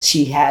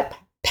 she had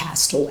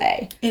passed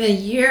away. In a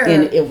year.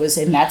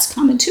 And that's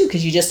common too,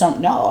 because you just don't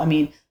know. I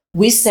mean,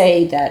 we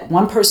say that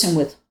one person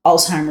with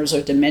Alzheimer's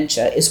or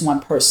dementia is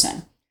one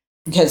person,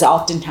 because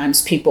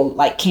oftentimes people,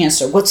 like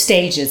cancer, what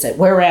stage is it?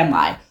 Where am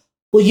I?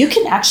 Well, you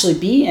can actually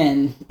be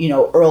in,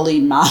 early,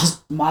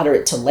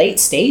 moderate to late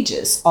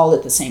stages all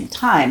at the same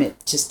time. It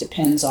just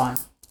depends on,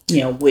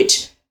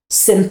 which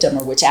symptom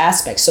or which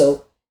aspect.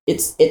 So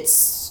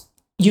it's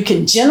you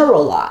can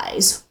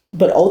generalize,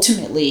 but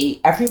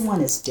ultimately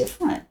everyone is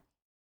different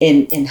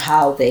in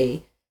how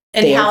they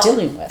are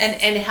dealing with,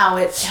 and how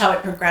it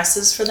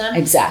progresses for them.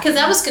 Exactly. Because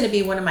that was going to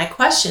be one of my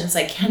questions.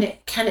 Like, can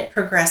it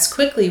progress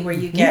quickly where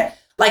you get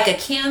like a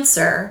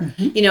cancer?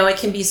 It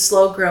can be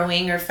slow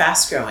growing or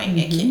fast growing.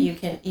 You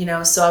can.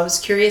 So I was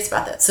curious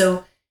about that.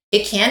 So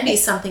it can be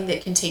something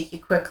that can take you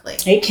quickly.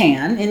 It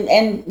can,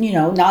 and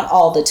not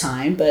all the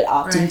time, but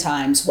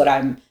oftentimes what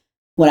I'm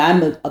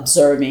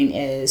observing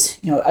is,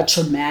 a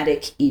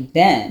traumatic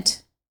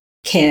event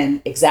can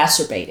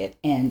exacerbate it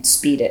and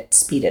speed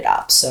it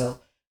up. So,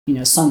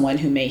 someone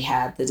who may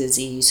have the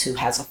disease who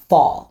has a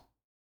fall,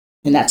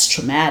 and that's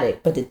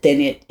traumatic, but then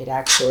it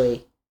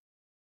actually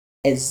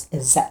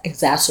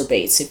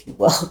exacerbates, if you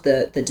will,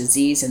 the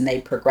disease, and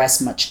they progress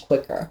much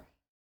quicker.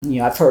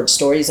 I've heard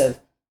stories of,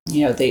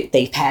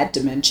 they've had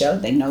dementia.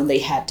 They know they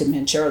had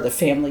dementia, or the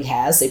family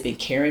has. They've been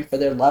caring for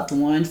their loved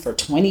one for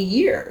 20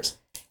 years.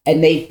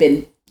 And they've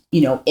been,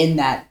 in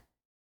that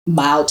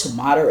mild to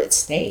moderate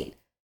state.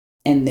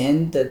 And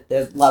then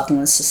the loved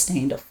one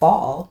sustained a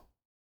fall,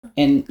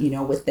 and,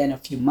 within a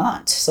few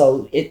months.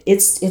 So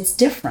it's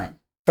different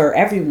for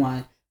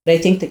everyone. But I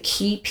think the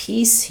key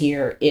piece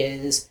here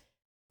is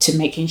to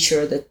making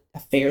sure that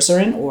affairs are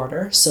in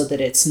order, so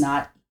that it's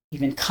not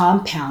even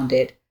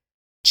compounded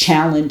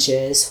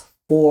challenges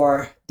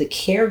for the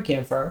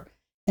caregiver.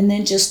 And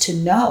then just to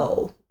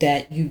know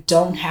that you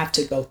don't have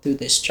to go through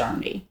this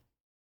journey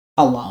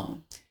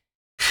alone.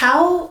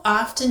 How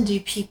often do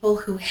people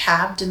who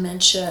have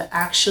dementia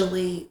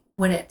actually,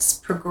 when it's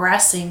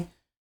progressing,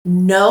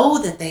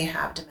 know that they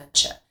have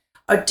dementia?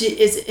 Or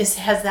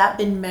has that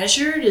been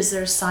measured? Is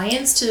there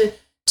science to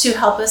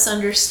help us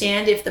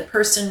understand if the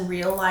person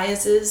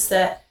realizes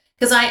that?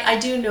 Because I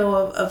do know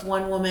of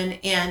one woman,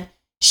 and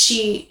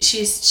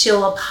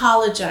she'll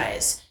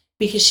apologize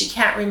because she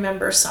can't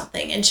remember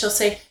something, and she'll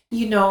say,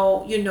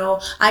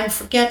 I'm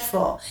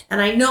forgetful,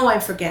 and I know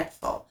I'm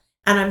forgetful,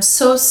 and I'm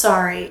so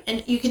sorry.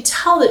 And you can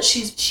tell that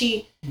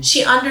she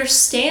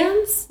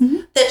understands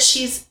that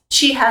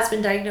she has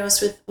been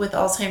diagnosed with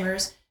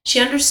Alzheimer's. She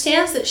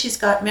understands that she's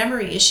got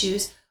memory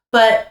issues,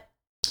 but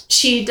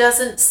she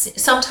doesn't.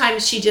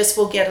 Sometimes she just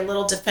will get a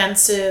little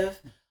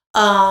defensive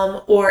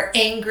or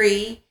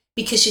angry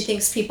because she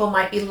thinks people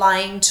might be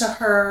lying to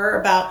her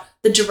about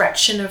the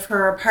direction of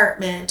her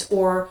apartment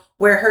or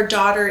where her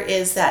daughter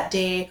is that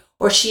day,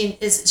 or she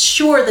is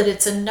sure that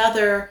it's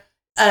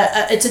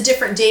it's a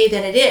different day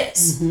than it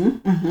is.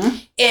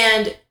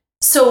 And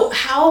so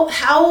how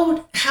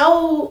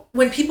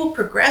when people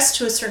progress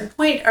to a certain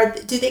point,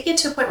 do they get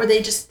to a point where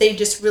they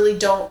just really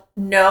don't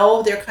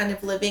know? They're kind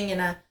of living in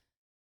a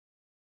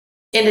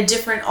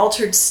different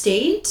altered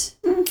state?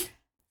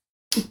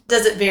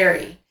 Does it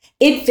vary?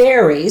 It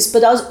varies,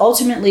 but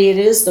ultimately it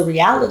is the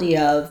reality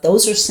of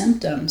those are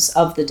symptoms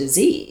of the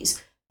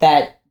disease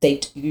that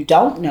you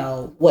don't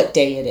know what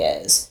day it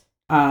is.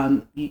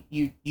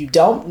 You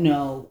don't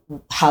know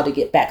how to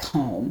get back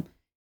home.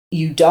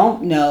 You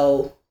don't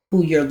know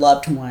who your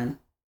loved one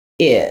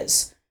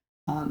is.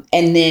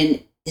 And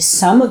then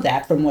some of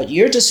that, from what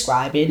you're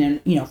describing,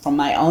 and from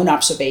my own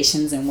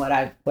observations and what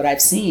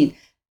I've seen,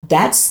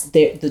 that's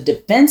the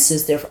defense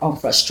is their own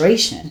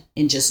frustration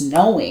in just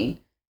knowing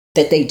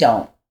that they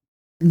don't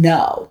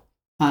know.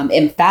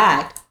 In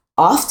fact,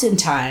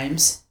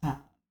 oftentimes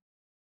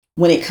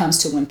when it comes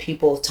to when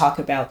people talk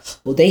about,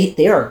 well,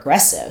 they're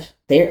aggressive,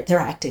 they're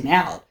acting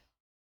out,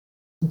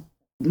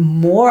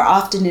 more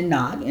often than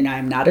not, and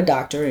I'm not a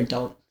doctor and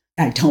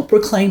I don't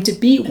proclaim to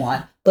be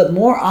one, but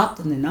more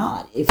often than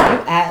not, if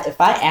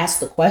I ask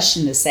the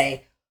question to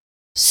say,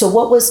 so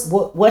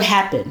what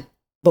happened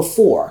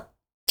before?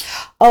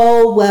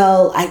 Oh,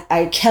 well,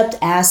 I kept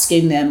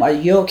asking them, are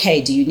you okay?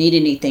 Do you need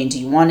anything? Do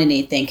you want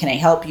anything? Can I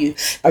help you?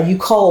 Are you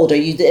cold? Are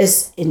you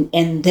this? And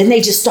then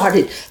they just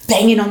started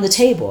banging on the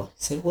table. I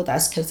said, well,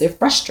 that's because they're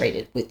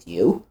frustrated with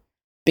you.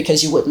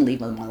 because you wouldn't leave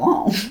them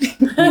alone.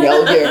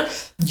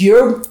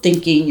 You're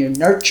thinking, you're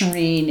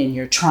nurturing, and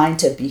you're trying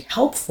to be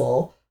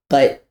helpful,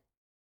 but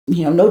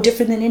no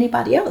different than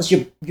anybody else.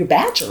 You're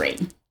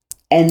badgering,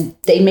 and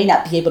they may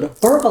not be able to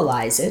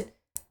verbalize it.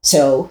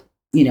 So,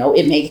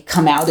 it may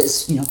come out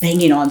as,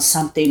 banging on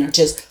something or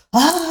just,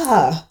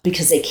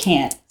 because they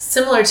can't.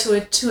 Similar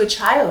to a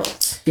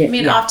child.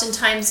 Yeah.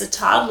 Oftentimes a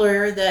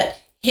toddler that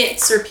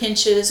hits or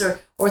pinches or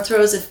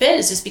throws a fit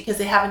is just because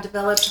they haven't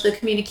developed the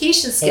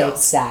communication skills.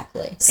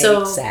 Exactly.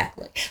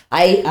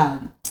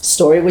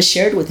 Story was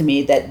shared with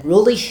me that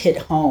really hit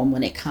home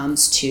when it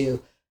comes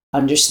to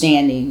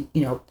understanding,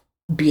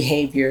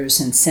 behaviors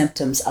and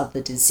symptoms of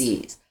the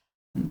disease.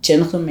 A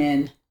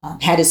gentleman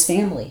had his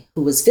family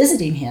who was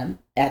visiting him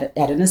at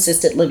an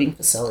assisted living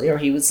facility, or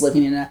he was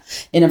living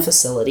in a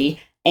facility,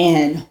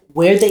 and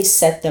where they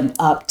set them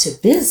up to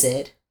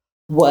visit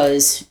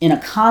was in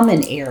a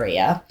common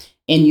area,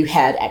 and you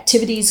had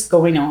activities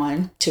going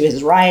on to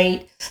his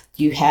right,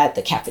 you had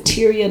the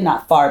cafeteria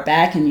not far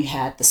back, and you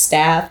had the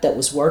staff that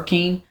was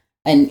working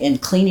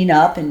and cleaning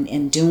up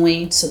and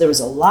doing, so there was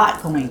a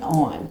lot going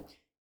on.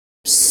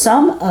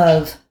 Some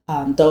of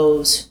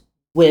those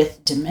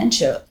with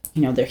dementia,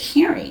 their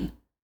hearing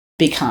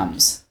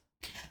becomes.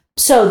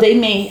 So they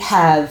may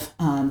have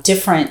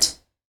different,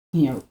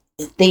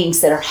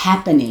 things that are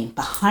happening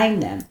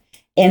behind them.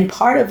 And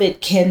part of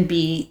it can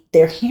be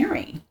their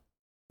hearing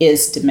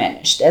is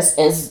diminished as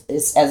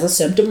a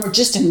symptom, or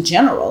just in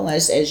general,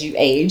 as you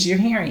age, your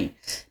hearing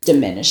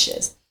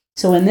diminishes.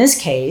 So in this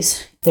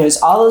case,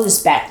 there's all of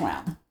this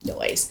background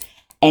noise.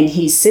 And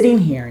he's sitting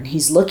here and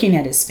he's looking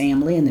at his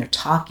family and they're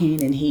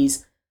talking and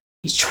he's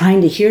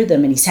trying to hear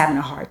them and he's having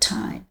a hard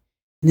time.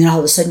 And then all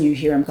of a sudden you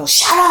hear him go,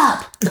 "Shut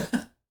up!"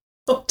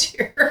 Oh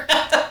dear.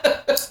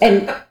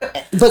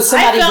 But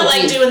somebody I felt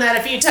like doing that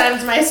a few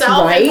times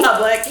myself, right? In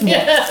public.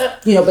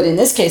 Yeah. But in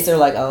this case, they're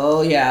like,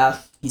 "Oh yeah,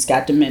 he's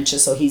got dementia,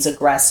 so he's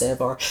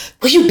aggressive," or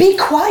 "Will you be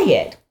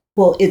quiet?"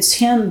 Well, it's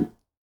him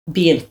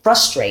being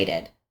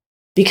frustrated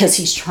because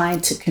he's trying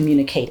to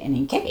communicate and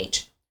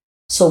engage.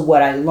 So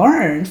what I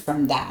learned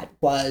from that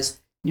was,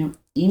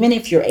 even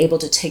if you're able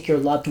to take your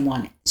loved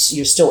one,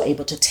 you're still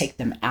able to take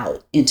them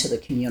out into the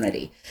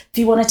community. If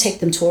you want to take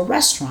them to a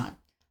restaurant,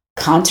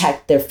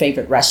 contact their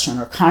favorite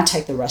restaurant or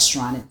contact the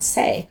restaurant and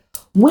say,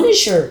 when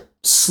is your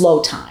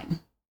slow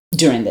time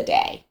during the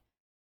day?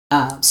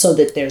 So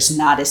that there's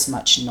not as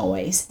much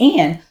noise.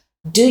 And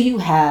do you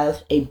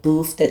have a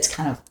booth that's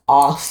kind of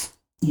off,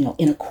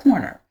 in a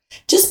corner?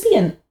 Just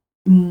being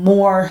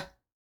more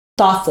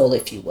thoughtful,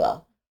 if you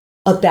will,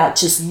 about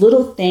just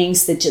little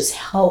things that just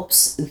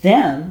helps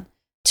them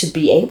to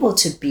be able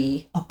to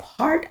be a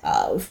part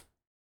of,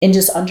 and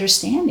just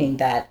understanding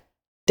that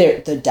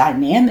the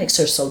dynamics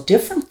are so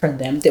different for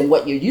them than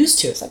what you're used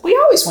to. It's like, we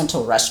always went to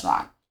a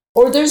restaurant,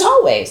 or there's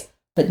always,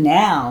 but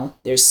now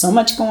there's so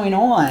much going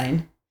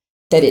on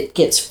that it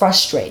gets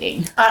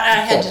frustrating.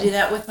 I had to do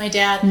that with my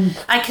dad,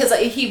 because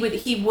he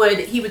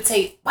would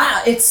say,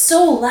 "Wow, it's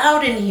so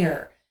loud in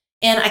here,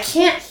 and I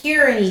can't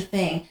hear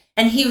anything."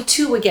 And he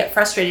too would get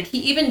frustrated. He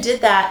even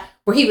did that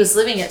where he was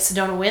living at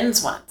Sedona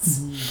Winds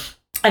once,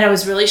 and I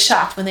was really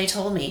shocked when they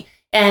told me.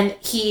 And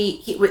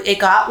it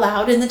got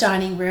loud in the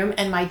dining room,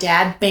 and my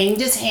dad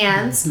banged his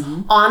hands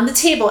on the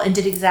table and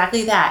did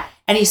exactly that.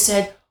 And he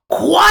said,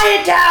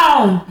 "Quiet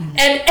down!"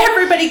 And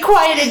everybody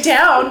quieted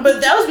down, but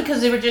that was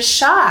because they were just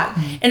shocked.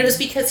 And it was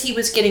because he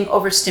was getting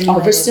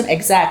overstimulated.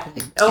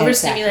 Exactly.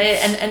 Overstimulated.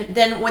 And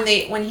then when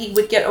he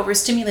would get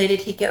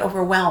overstimulated, he'd get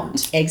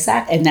overwhelmed.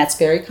 Exactly. And that's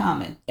very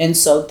common. And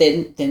so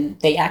then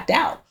they act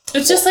out.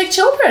 It's just like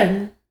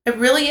children. It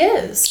really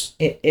is.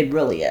 It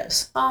really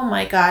is. Oh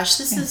my gosh,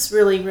 this is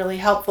really, really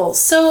helpful.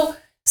 So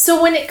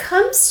when it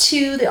comes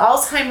to the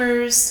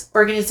Alzheimer's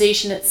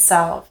organization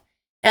itself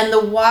and the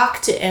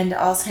walk to end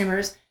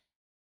Alzheimer's,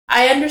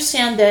 I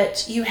understand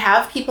that you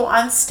have people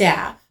on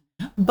staff,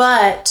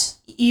 but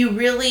you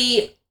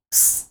really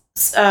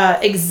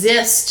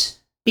exist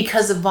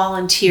because of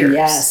volunteers.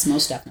 Yes,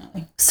 most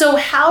definitely. So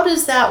how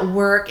does that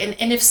work?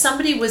 And if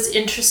somebody was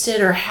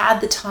interested or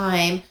had the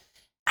time,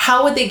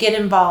 how would they get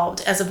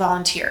involved as a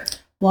volunteer?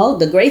 Well,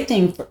 the great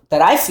thing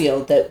that I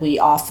feel that we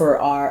offer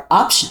are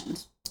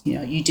options.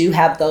 You do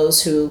have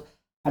those who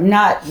are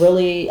not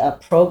really a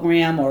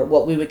program or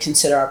what we would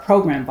consider our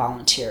program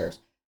volunteers.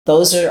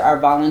 Those are our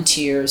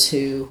volunteers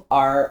who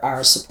are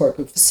our support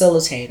group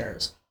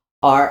facilitators,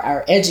 are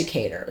our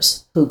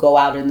educators who go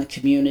out in the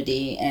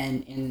community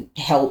and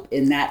help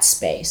in that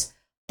space.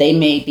 They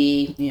may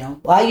be,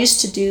 I used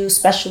to do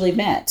special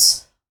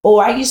events,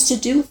 or I used to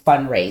do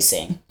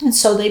fundraising. And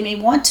so they may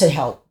want to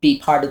help be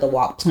part of the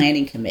walk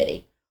planning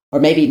committee, or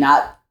maybe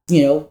not,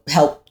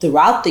 help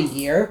throughout the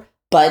year,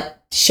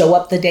 but show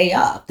up the day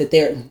of, that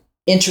they're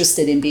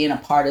interested in being a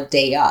part of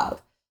day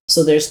of.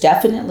 So there's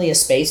definitely a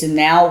space. And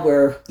now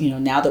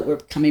now that we're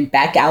coming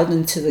back out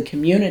into the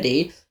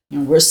community,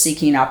 we're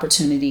seeking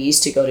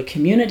opportunities to go to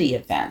community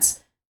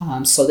events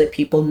so that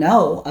people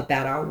know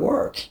about our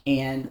work.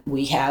 And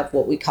we have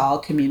what we call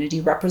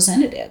community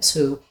representatives,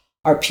 who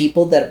are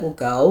people that will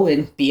go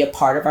and be a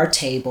part of our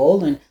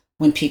table. And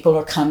when people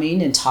are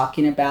coming and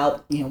talking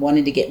about,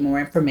 wanting to get more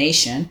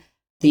information,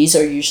 these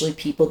are usually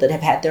people that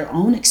have had their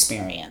own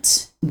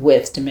experience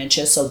with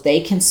dementia, so they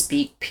can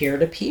speak peer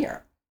to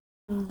peer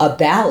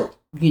about,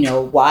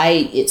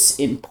 why it's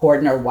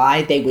important or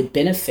why they would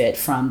benefit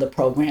from the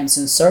programs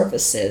and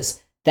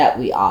services that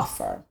we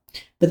offer.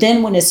 But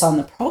then when it's on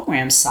the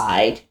program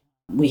side,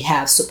 we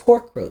have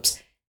support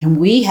groups, and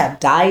we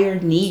have dire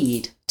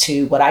need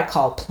to what I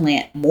call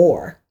plant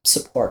more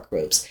support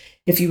groups.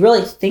 If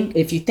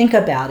you think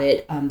about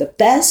it, the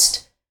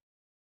best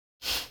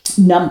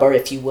number,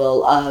 if you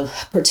will,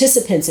 of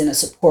participants in a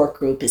support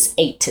group is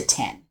 8 to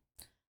 10,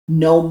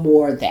 no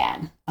more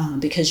than,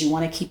 because you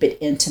want to keep it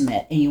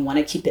intimate and you want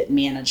to keep it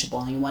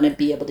manageable, and you want to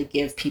be able to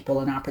give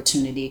people an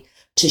opportunity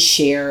to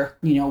share,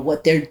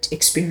 what they're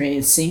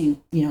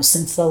experiencing,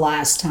 since the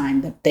last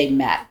time that they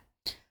met.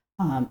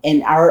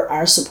 And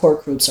our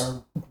support groups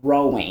are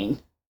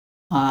growing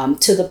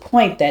to the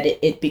point that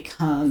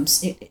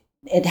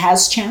it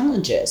has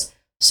challenges.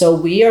 So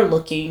we are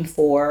looking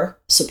for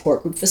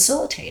support group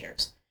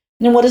facilitators.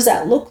 And then what does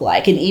that look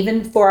like? And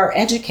even for our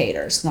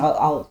educators, and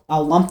I'll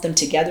lump them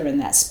together in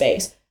that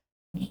space.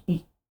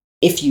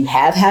 If you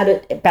have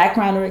had a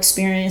background or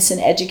experience in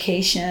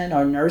education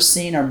or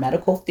nursing or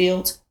medical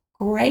fields,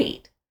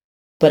 great.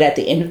 But at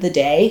the end of the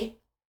day,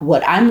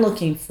 what I'm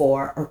looking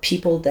for are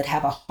people that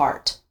have a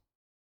heart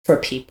for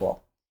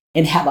people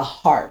and have a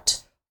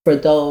heart for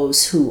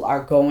those who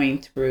are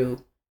going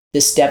through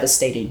this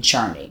devastating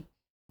journey.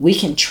 We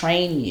can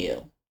train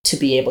you to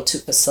be able to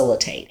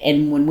facilitate.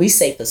 And when we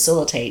say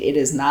facilitate, it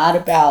is not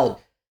about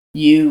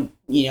you,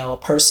 a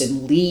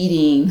person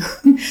leading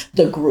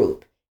the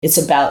group. It's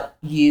about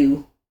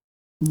you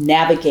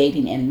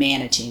navigating and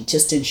managing,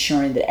 just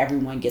ensuring that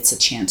everyone gets a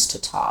chance to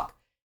talk.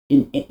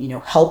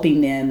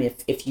 Helping them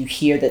if you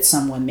hear that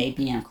someone may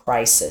be in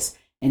crisis,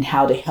 and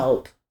how to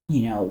help,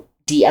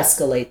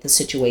 de-escalate the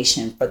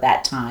situation for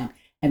that time,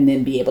 and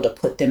then be able to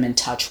put them in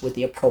touch with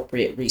the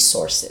appropriate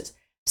resources.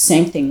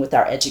 Same thing with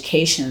our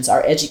educations.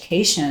 Our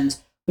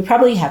educations, we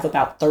probably have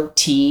about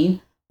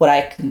 13, what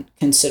I can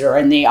consider,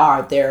 and they're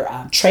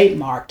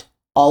trademarked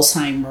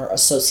Alzheimer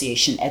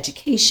Association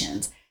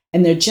educations.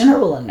 And they're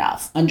general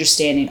enough,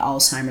 understanding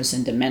Alzheimer's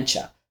and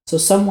dementia. So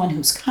someone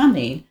who's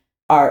coming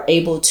are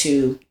able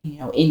to,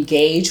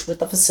 engage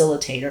with a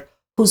facilitator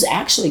who's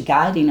actually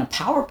guiding a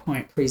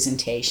PowerPoint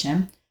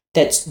presentation.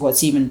 That's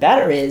what's even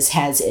better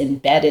has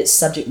embedded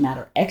subject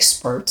matter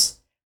experts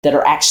that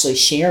are actually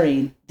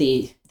sharing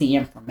the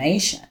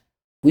information.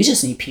 We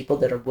just need people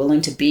that are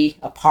willing to be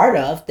a part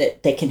of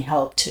that can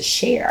help to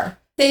share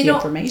the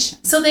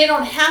information. So they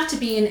don't have to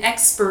be an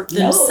expert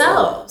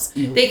themselves.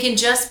 No. They can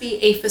just be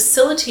a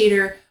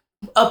facilitator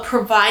of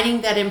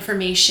providing that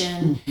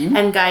information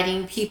and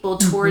guiding people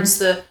towards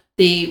the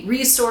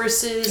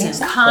resources and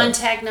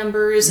contact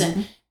numbers,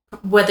 and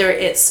whether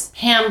it's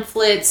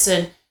pamphlets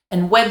and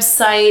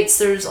websites.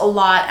 There's a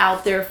lot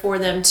out there for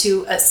them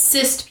to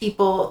assist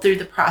people through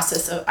the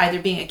process of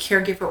either being a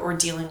caregiver or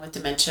dealing with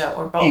dementia,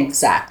 or both.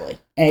 Exactly.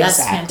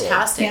 That's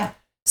fantastic. Yeah.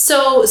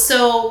 So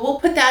we'll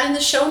put that in the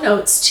show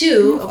notes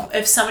too,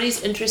 if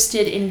somebody's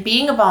interested in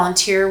being a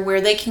volunteer, where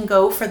they can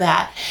go for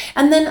that.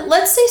 And then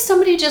let's say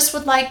somebody just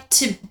would like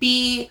to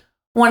be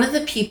one of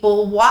the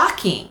people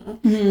walking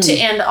to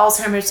end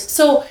Alzheimer's.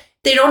 So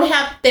they don't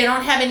have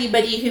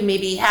anybody who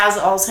maybe has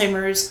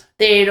Alzheimer's.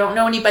 They don't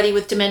know anybody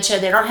with dementia.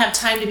 They don't have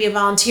time to be a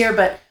volunteer,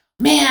 but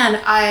man,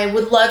 I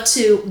would love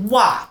to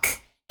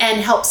walk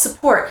and help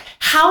support.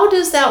 How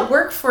does that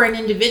work for an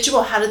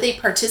individual? How do they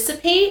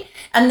participate?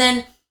 And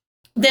then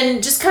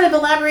just kind of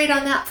elaborate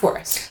on that for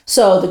us.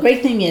 So the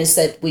great thing is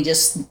that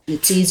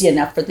it's easy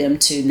enough for them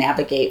to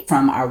navigate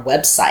from our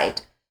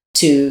website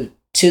to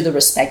the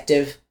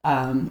respective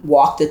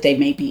walk that they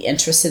may be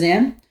interested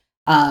in.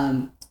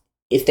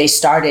 If they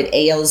start at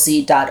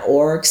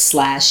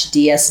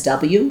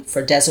alz.org/DSW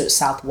for Desert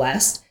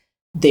Southwest,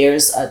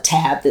 there's a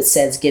tab that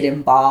says Get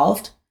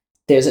Involved.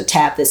 There's a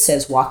tab that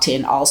says Walk to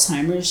End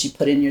Alzheimer's. You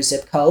put in your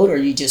zip code, or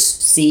you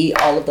just see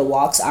all of the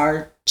walks.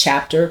 Our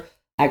chapter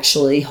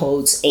actually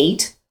holds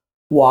 8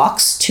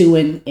 walks, 2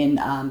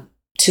 in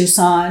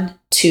Tucson,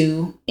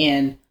 2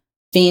 in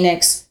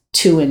Phoenix,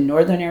 2 in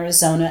Northern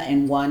Arizona,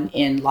 and 1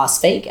 in Las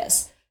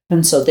Vegas.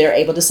 And so they're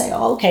able to say,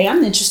 oh, okay,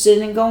 I'm interested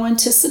in going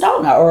to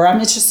Sedona, or I'm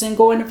interested in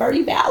going to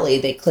Verde Valley.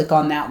 They click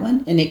on that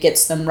one and it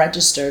gets them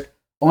registered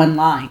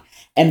online.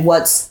 And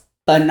what's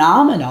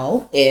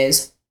phenomenal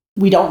is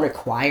we don't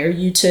require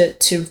you to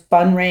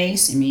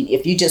fundraise. I mean,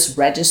 if you just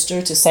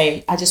register to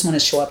say, I just want to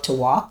show up to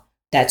walk,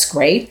 that's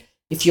great.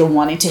 If you're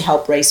wanting to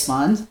help raise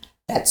funds,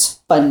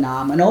 that's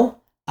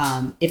phenomenal.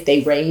 If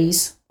they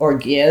raise or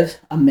give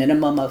a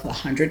minimum of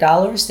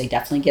 $100, they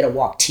definitely get a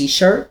walk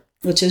t-shirt,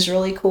 which is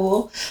really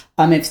cool.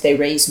 If they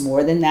raise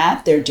more than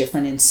that, there are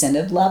different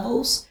incentive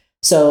levels.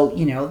 So,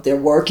 their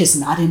work is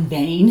not in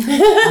vain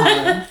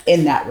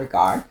in that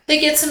regard. They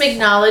get some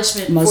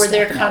acknowledgement for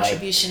their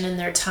contribution and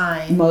their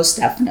time. Most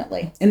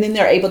definitely. And then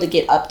they're able to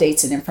get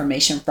updates and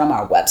information from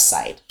our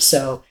website.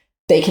 So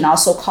they can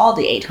also call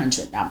the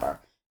 800 number.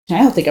 I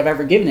don't think I've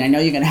ever given it. I know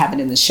you're going to have it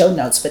in the show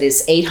notes, but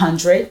it's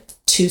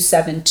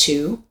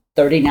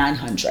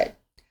 800-272-3900.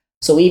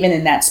 So even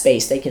in that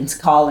space, they can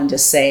call and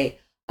just say,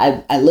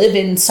 I live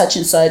in such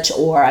and such,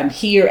 or I'm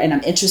here and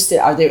I'm interested.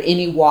 Are there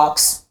any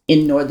walks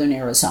in Northern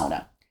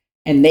Arizona?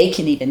 And they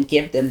can even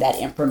give them that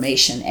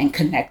information and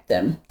connect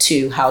them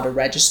to how to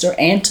register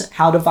and to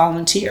how to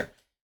volunteer.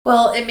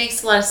 Well, it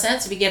makes a lot of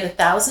sense if you get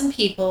 1,000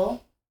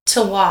 people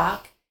to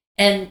walk,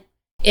 and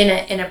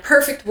in a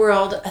perfect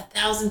world,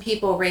 1,000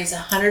 people raise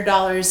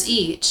 $100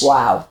 each.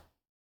 Wow.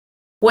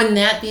 Wouldn't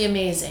that be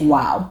amazing?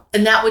 Wow.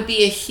 And that would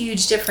be a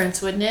huge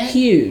difference, wouldn't it?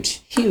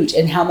 Huge.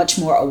 And how much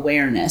more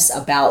awareness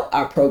about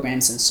our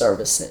programs and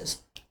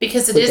services.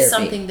 Because it is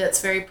something that's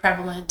very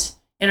prevalent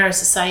in our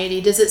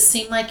society. Does it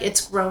seem like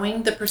it's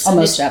growing, the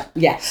percentage?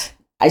 Yeah.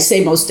 I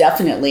say most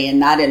definitely,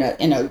 and not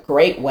in a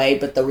great way,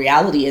 but the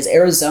reality is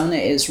Arizona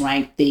is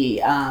ranked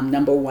the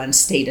number one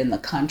state in the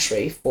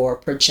country for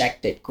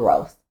projected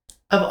growth.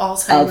 Of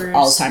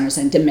Alzheimer's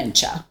and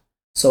dementia.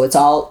 So it's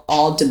all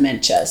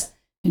dementias.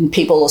 And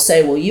people will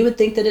say, well, you would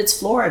think that it's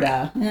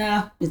Florida.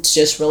 Yeah, it's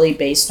just really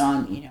based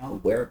on,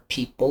 where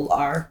people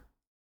are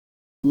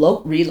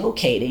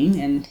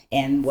relocating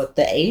and what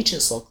the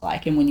ages look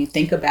like. And when you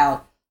think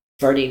about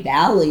Verde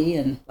Valley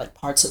and like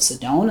parts of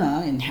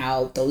Sedona and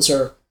how those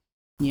are,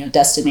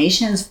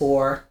 destinations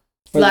for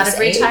a lot of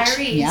retirees.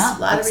 Age. Yeah, a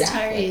lot of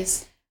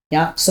retirees.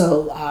 Yeah.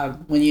 So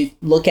when you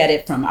look at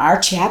it from our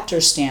chapter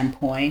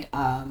standpoint,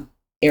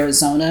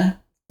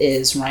 Arizona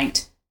is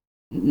ranked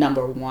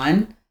number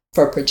one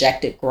for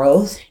projected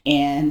growth,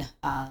 and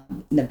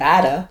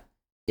Nevada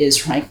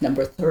is ranked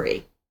number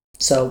 3.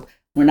 So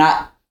we're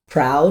not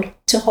proud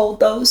to hold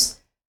those,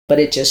 but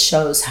it just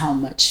shows how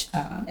much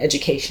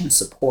education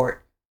support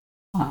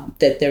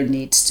that there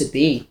needs to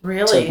be to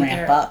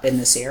ramp up in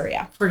this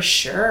area. For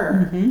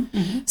sure. Mm-hmm,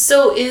 mm-hmm.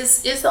 So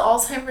is the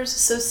Alzheimer's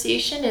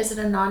Association, is it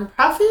a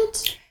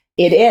nonprofit?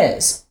 It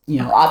is.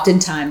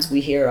 Oftentimes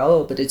we hear,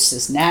 but it's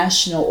this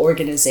national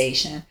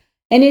organization.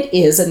 And it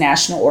is a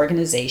national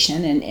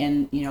organization,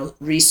 and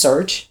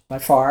research by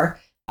far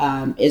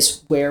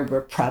is where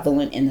we're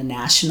prevalent in the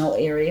national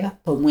area.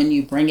 But when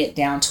you bring it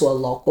down to a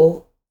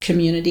local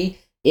community,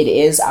 it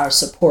is our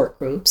support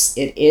groups.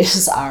 It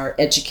is our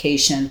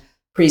education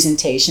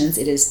presentations.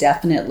 It is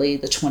definitely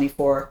the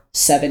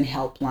 24/7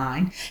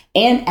 helpline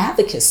and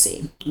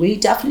advocacy. We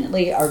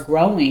definitely are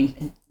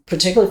growing,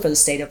 particularly for the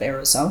state of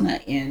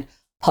Arizona, in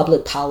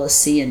public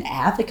policy and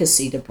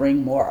advocacy to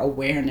bring more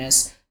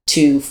awareness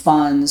to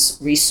funds,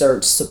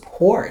 research,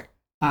 support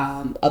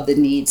of the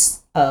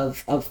needs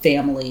of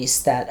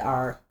families that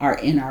are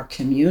in our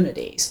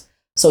communities.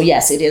 So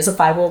yes, it is a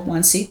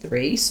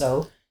 501c3.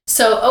 So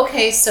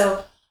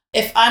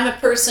if I'm a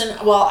person,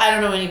 well, I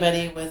don't know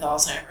anybody with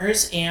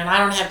Alzheimer's, and I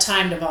don't have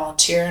time to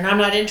volunteer, and I'm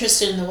not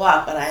interested in the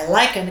walk, but I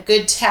like a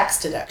good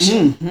tax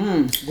deduction.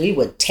 Mm-hmm. We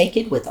would take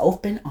it with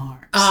open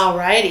arms. All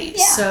righty.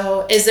 Yeah.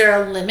 So is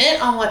there a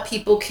limit on what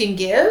people can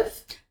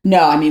give?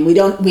 No, I mean,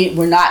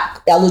 we're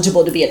not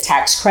eligible to be a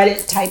tax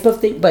credit type of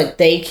thing, but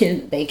they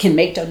can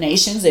make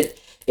donations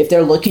if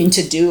they're looking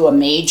to do a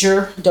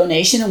major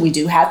donation. And we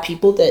do have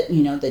people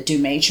that do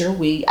major.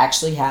 We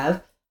actually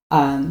have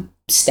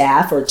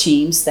staff or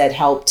teams that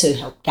help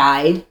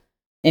guide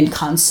and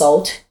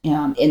consult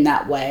in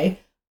that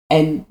way.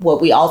 And what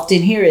we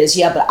often hear is,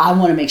 but I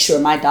want to make sure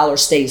my dollar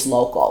stays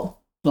local.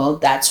 Well,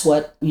 that's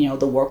what,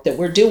 the work that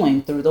we're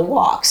doing through the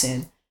walks,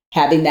 and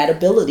having that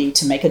ability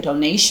to make a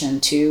donation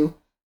to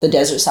the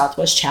Desert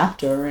Southwest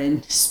chapter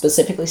and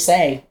specifically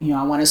say,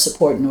 I want to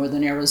support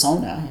Northern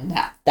Arizona, and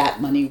that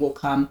money will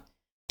come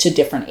to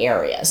different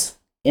areas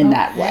in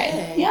that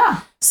way.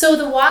 Yeah. So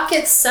the walk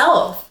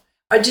itself,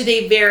 or do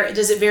they vary?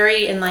 Does it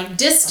vary in like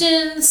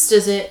distance?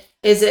 Is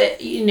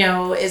it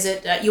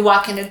you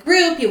walk in a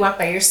group, you walk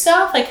by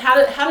yourself? Like how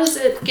does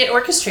it get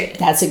orchestrated?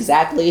 That's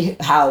exactly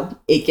how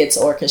it gets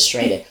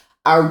orchestrated.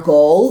 Our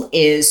goal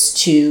is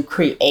to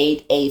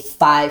create a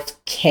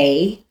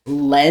 5K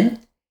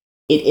length.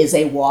 It is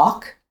a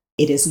walk.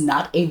 It is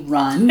not a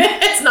run.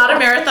 It's not a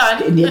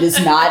marathon. And it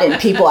is not. And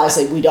people, I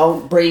say, we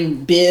don't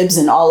bring bibs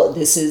and all of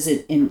this. Is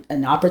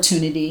an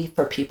opportunity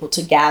for people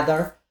to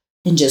gather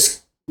and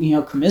just,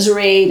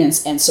 commiserate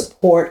and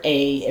support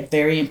a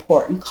very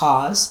important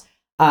cause.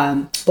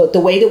 But the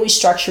way that we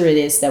structure it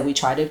is that we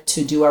try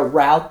to do a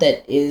route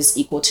that is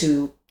equal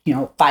to,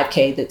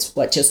 5K. That's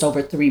just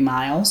over 3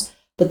 miles.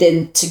 But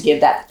then to give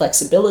that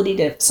flexibility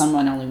that if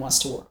someone only wants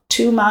to walk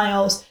 2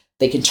 miles,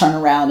 they can turn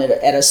around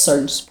at a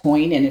certain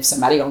point, and if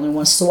somebody only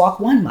wants to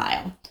walk 1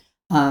 mile.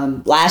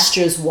 Last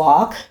year's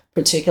walk,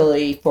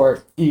 particularly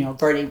for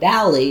Verde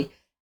Valley,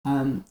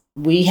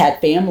 we had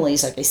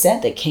families, like I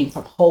said, that came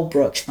from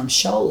Holbrook, from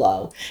Show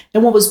Low.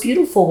 And what was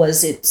beautiful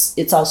was it's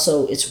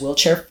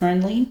wheelchair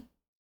friendly.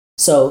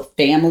 So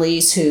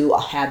families who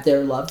have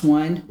their loved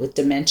one with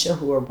dementia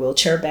who are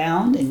wheelchair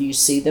bound, and you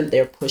see them,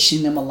 they're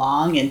pushing them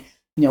along. And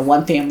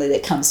one family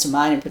that comes to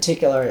mind in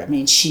particular,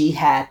 she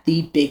had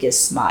the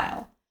biggest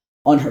smile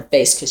on her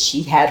face because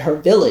she had her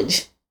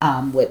village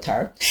with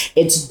her.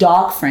 It's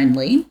dog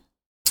friendly.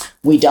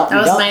 We don't.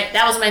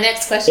 That was my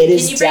next question. It Can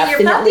is you bring your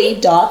definitely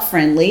puppy? dog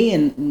friendly,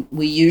 and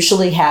we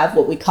usually have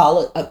what we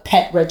call a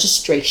pet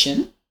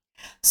registration.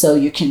 So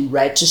you can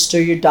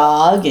register your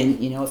dog,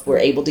 and if we're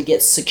able to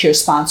get secure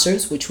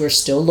sponsors, which we're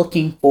still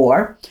looking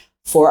for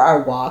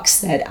our walks,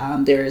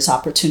 that there is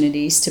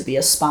opportunities to be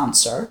a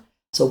sponsor.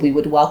 So we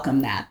would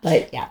welcome that.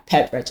 But yeah,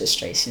 pet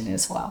registration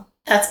as well.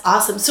 That's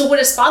awesome. So what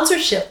does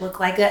sponsorship look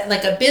like?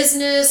 Like a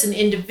business, an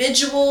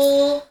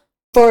individual?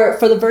 For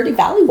the Verde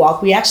Valley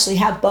Walk, we actually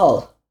have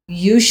both.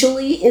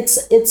 Usually it's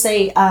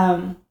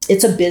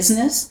a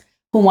business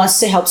who wants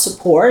to help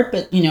support,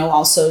 but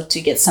also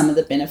to get some of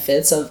the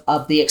benefits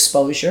of the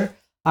exposure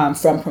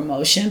from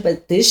promotion.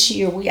 But this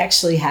year we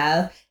actually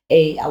have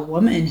a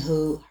woman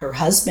who her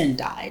husband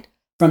died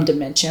from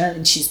dementia,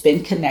 and she's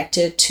been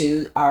connected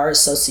to our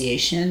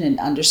association and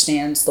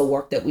understands the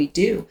work that we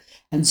do.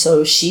 And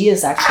so she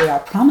is actually our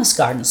Promise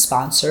Garden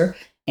sponsor,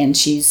 and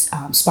she's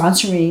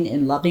sponsoring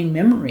in loving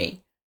memory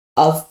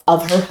of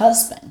her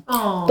husband.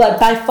 Aww. But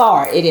by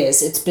far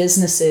it's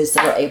businesses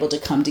that are able to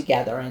come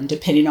together, and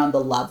depending on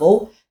the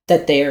level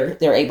that they're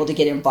able to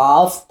get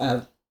involved,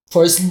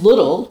 for as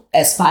little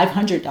as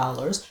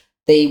 $500,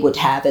 they would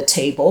have a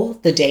table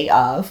the day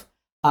of,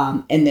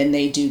 and then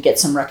they do get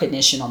some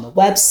recognition on the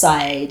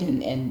website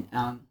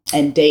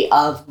and day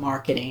of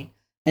marketing.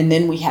 And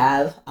then we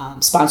have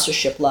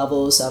sponsorship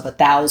levels of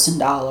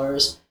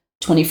 $1,000,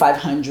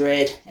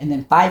 $2,500, and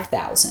then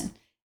 $5,000.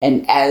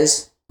 And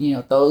as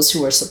those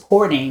who are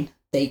supporting,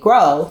 they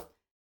grow,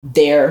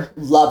 their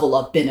level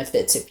of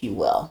benefits, if you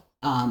will,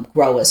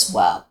 grow as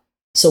well.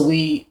 So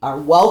we are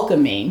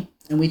welcoming,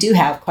 and we do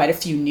have quite a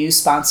few new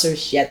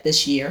sponsors yet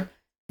this year,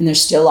 and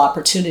there's still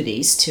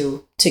opportunities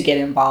to get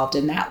involved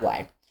in that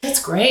way. That's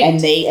great.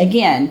 And they,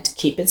 again, to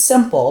keep it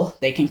simple,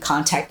 they can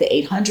contact the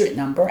 800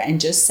 number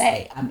and just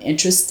say, I'm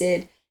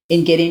interested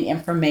in getting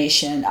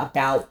information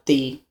about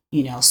the,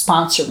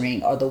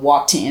 sponsoring or the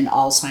Walk to End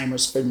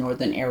Alzheimer's for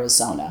Northern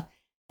Arizona.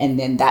 And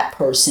then that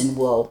person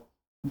will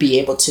be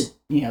able to,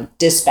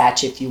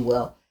 dispatch, if you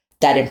will,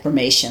 that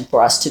information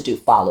for us to do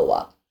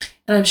follow-up.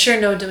 And I'm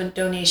sure no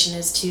donation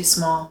is too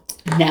small.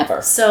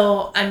 Never.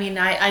 So,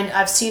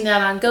 I've seen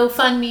that on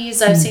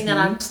GoFundMe's. I've seen that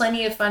on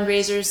plenty of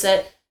fundraisers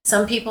that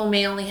some people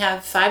may only have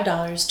 $5,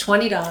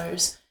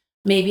 $20,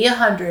 maybe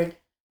 $100.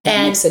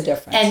 That makes a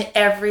difference. And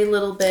every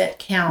little bit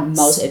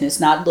counts. And it's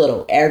not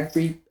little.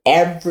 Every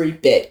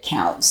bit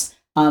counts.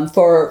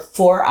 For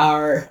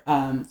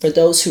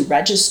those who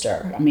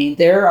register,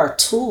 there are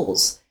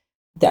tools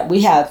that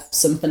we have,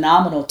 some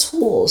phenomenal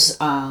tools,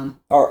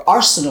 or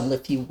arsenal,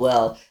 if you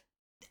will,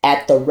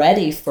 at the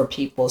ready for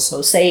people.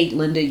 So say,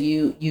 Linda,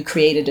 you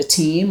created a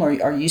team or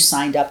you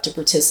signed up to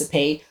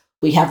participate.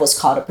 We have what's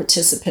called a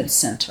participant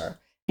center.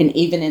 And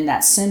even in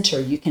that center,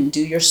 you can do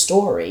your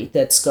story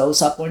that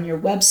goes up on your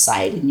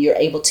website, and you're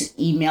able to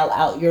email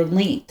out your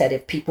link that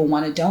if people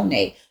want to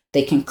donate,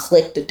 they can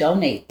click the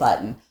donate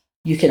button.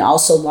 You can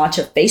also launch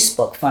a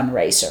Facebook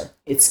fundraiser.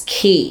 It's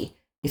key.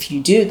 If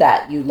you do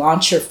that, you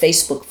launch your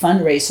Facebook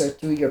fundraiser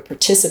through your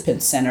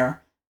participant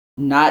center,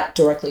 not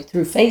directly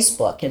through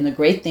Facebook. And the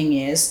great thing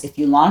is, if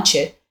you launch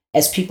it,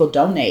 as people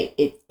donate,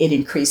 it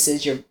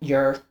increases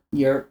your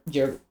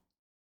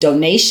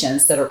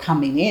donations that are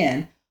coming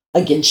in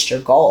against your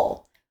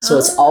goal. So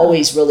it's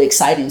always really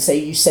exciting.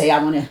 You say,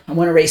 I want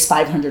to raise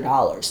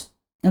 $500.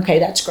 Okay,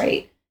 that's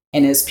great.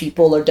 And as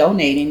people are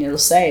donating, it'll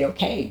say,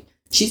 okay,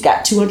 she's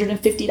got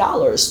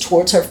 $250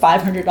 towards her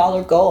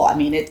 $500 goal.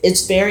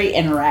 It's very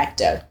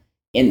interactive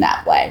in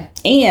that way.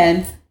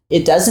 And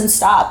it doesn't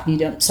stop.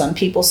 Some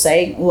people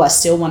say, I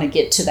still want to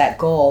get to that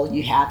goal.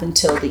 You have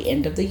until the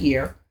end of the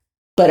year.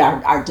 But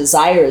our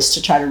desire is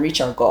to try to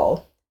reach our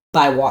goal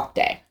by walk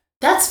day.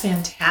 That's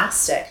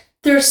fantastic.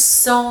 There's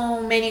so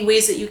many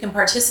ways that you can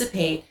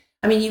participate.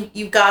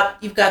 You've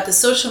got the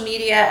social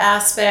media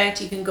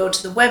aspect. You can go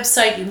to the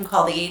website. You can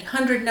call the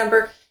 800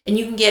 number, and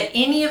you can get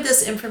any of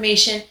this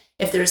information.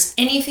 If there's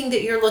anything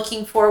that you're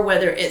looking for,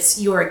 whether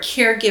it's you're a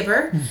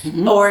caregiver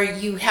or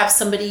you have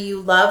somebody you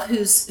love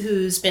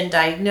who's been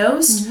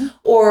diagnosed,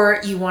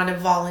 or you want to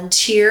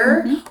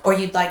volunteer, or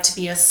you'd like to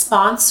be a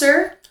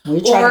sponsor.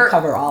 We try to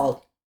cover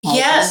all.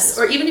 Yes,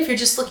 or even if you're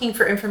just looking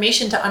for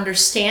information to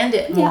understand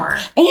it more.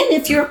 And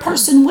if you're a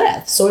person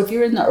so if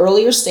you're in the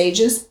earlier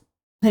stages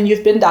and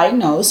you've been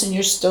diagnosed and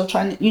you're still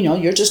trying to,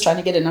 you're just trying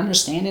to get an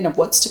understanding of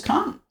what's to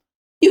come,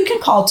 you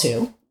can call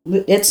too.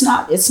 It's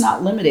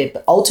not limited,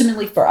 but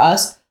ultimately for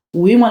us,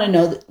 we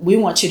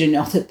want you to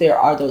know that there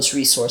are those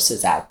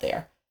resources out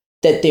there,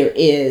 that there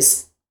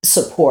is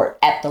support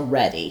at the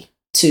ready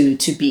to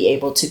be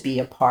able to be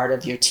a part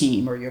of your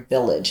team or your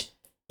village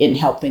in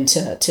helping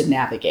to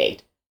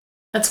navigate.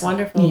 That's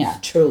wonderful. Yeah,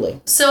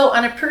 truly. So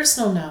on a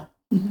personal note,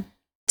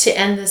 to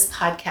end this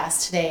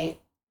podcast today,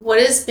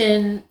 what has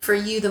been for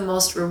you the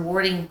most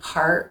rewarding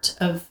part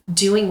of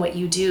doing what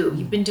you do?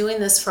 You've been doing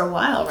this for a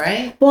while,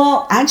 right?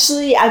 Well,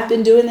 actually, I've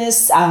been doing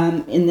this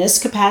in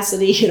this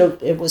capacity.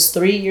 It was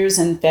 3 years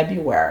in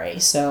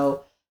February.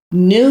 So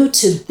new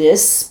to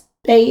this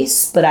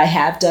space, but I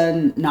have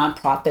done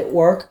nonprofit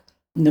work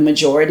the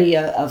majority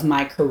of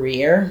my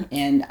career.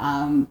 And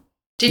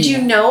Did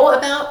you know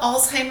about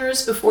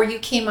Alzheimer's before you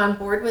came on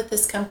board with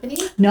this company?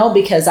 No,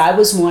 because I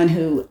was one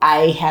who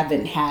I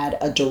haven't had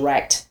a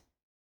direct,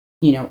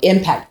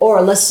 impact.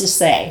 Or let's just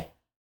say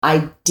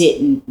I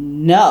didn't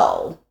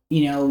know.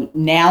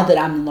 Now that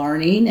I'm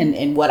learning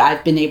and what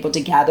I've been able to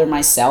gather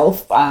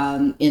myself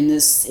in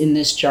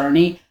this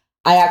journey,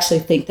 I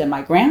actually think that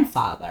my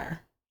grandfather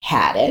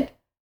had it,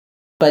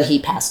 but he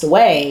passed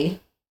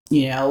away,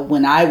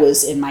 when I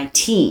was in my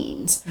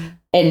teens. Mm-hmm.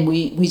 And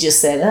we just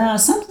said,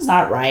 something's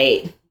not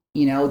right.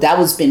 That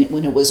was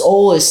when it was,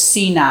 it's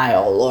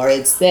senile or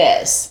it's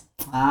this.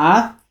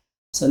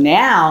 So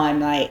now I'm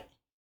like,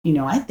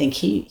 I think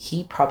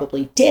he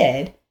probably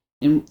did.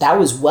 And that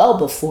was well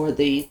before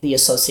the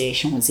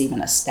association was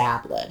even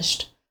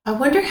established. I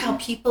wonder how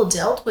people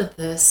dealt with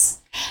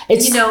this,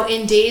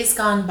 in days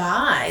gone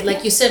by.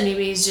 Like you said,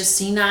 maybe he's just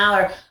senile.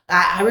 Or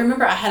I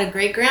remember I had a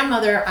great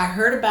grandmother I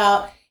heard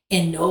about,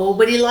 and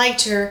nobody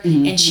liked her.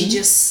 Mm-hmm. And she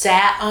just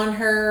sat on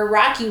her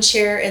rocking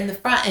chair in the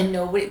front, and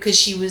nobody,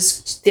 because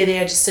they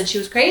just said she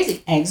was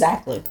crazy.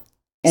 Exactly.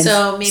 And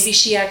so maybe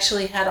she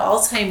actually had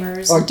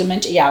Alzheimer's. Or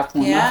dementia,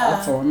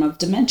 a form of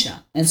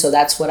dementia. And so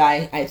that's what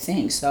I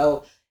think.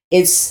 So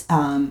it's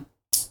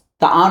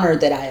the honor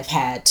that I have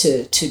had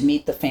to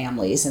meet the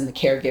families and the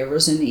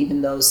caregivers and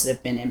even those that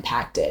have been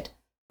impacted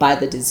by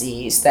the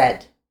disease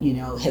that,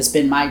 has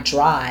been my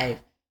drive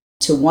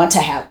to want to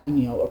have,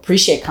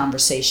 appreciate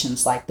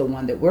conversations like the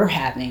one that we're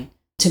having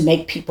to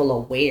make people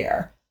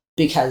aware,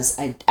 because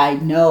I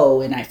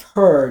know and I've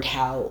heard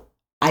how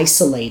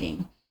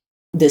isolating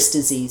this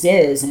disease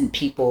is, and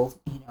people,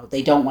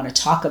 they don't want to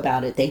talk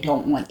about it. They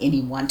don't want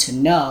anyone to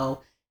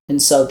know.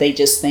 And so they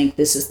just think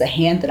this is the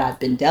hand that I've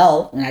been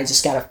dealt and I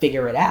just got to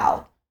figure it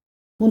out.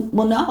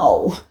 Well,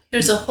 no.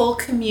 There's a whole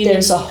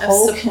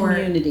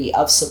community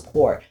of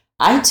support.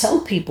 I tell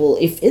people,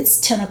 if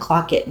it's 10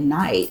 o'clock at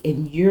night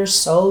and you're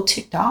so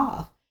ticked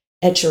off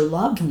at your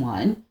loved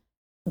one,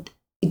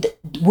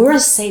 we're a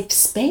safe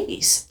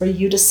space for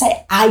you to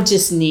say, I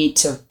just need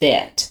to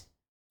vent.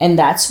 And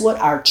that's what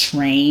our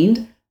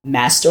trained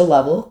master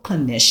level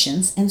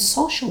clinicians and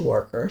social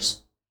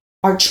workers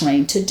are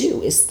trained to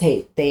do, is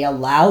they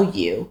allow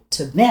you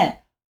to vent,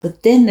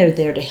 but then they're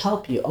there to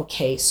help you.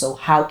 Okay, so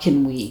how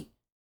can we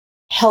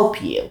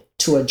help you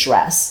to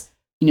address,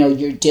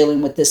 you're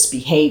dealing with this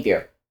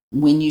behavior.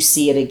 When you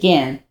see it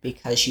again,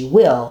 because you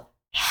will,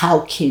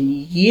 how can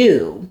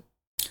you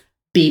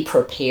be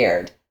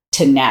prepared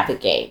to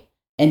navigate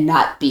and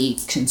not be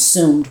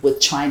consumed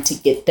with trying to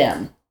get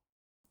them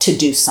to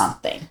do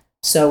something?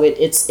 So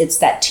it's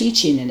that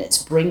teaching, and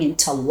it's bringing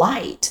to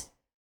light.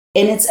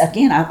 And it's,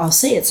 again, I'll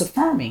say it's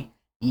affirming.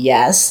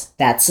 Yes,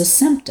 that's a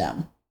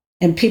symptom.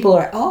 And people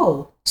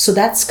are, so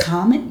that's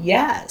common?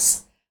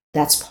 Yes,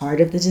 that's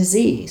part of the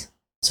disease.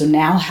 So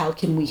now how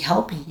can we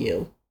help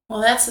you? Well,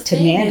 that's the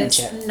thing.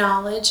 Manage it.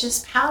 Knowledge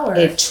is power.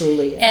 It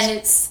truly is. And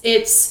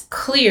it's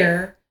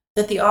clear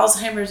that the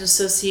Alzheimer's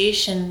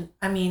Association,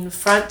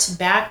 front to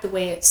back, the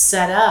way it's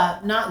set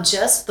up, not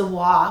just the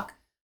walk,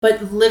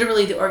 but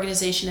literally the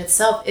organization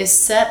itself is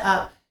set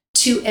up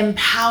to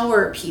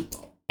empower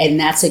people. And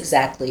that's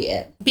exactly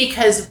it.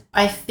 Because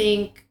I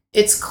think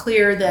it's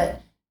clear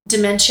that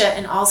dementia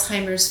and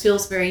Alzheimer's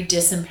feels very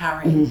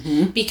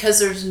disempowering, because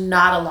there's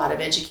not a lot of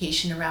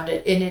education around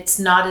it, and it's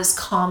not as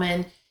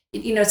common.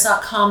 It's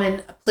not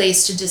common a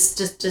place to just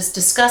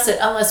discuss it,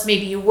 unless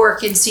maybe you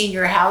work in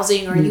senior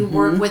housing or you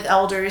work with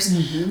elders,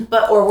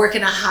 or work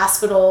in a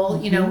hospital,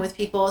 with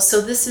people. So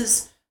this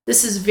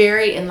is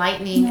very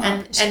enlightening,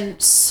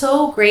 and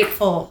so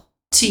grateful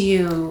to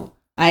you.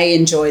 I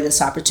enjoy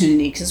this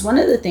opportunity, because one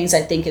of the things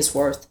I think is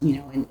worth,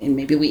 and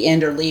maybe we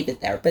end or leave it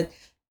there, but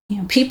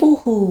people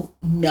who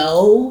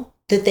know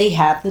that they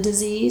have the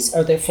disease,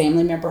 or their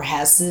family member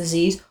has the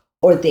disease,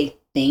 or they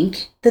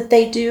think that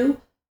they do,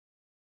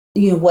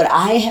 what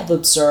I have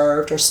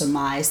observed or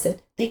surmised,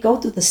 that they go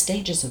through the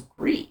stages of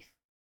grief.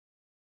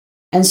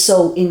 And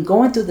so in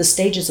going through the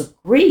stages of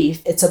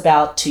grief, it's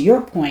about, to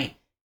your point,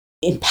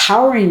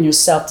 empowering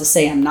yourself to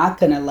say, I'm not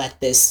going to let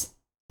this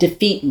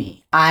defeat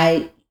me.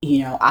 I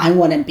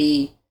want to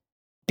be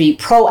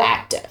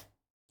proactive,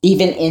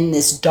 even in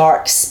this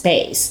dark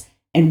space.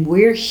 And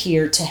we're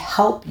here to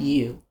help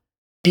you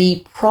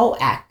be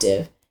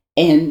proactive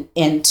and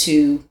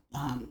to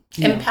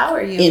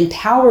empower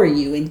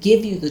you and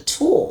give you the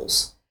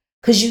tools,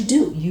 because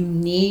you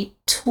need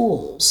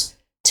tools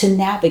to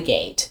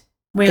navigate.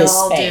 We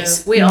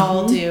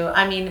all do.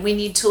 We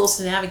need tools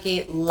to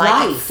navigate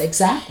life.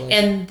 Exactly.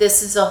 And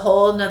this is a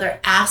whole nother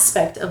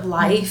aspect of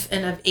life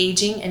and of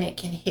aging, and it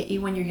can hit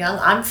you when you're young.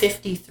 I'm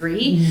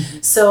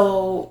 53.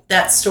 So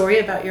that story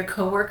about your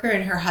coworker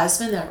and her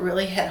husband, that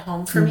really hit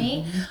home for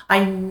me.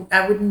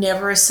 I would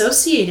never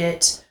associate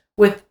it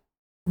with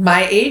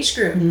my age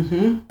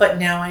group, but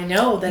now I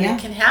know that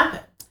it can happen.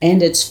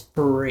 And it's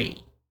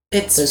free.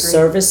 It's the free.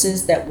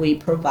 Services that we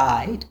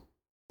provide,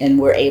 and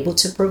we're able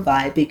to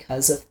provide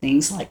because of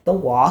things like the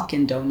walk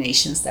and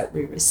donations that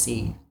we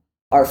receive,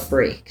 are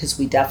free, because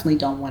we definitely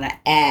don't want to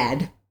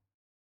add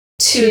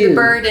to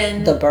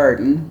the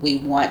burden. We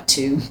want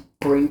to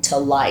bring to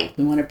light.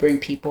 We want to bring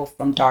people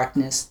from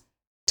darkness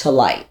to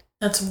light.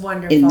 That's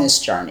wonderful. In this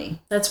journey.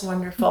 That's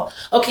wonderful.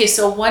 Okay,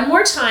 so one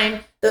more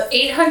time, the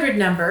 800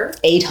 number.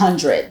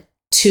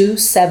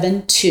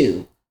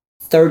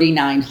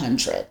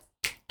 800-272-3900.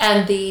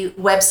 And the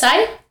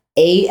website?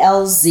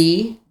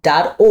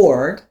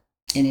 alz.org.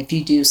 And if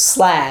you do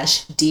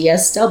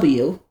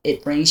 /DSW,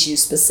 it brings you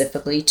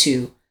specifically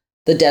to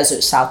the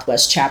Desert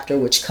Southwest chapter,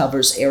 which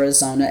covers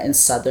Arizona and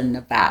Southern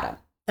Nevada.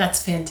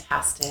 That's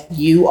fantastic.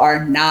 You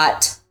are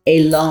not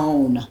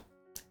alone.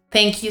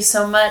 Thank you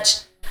so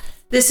much.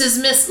 This is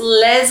Miss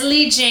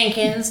Lesley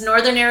Jenkins,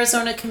 Northern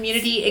Arizona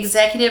Community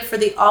Executive for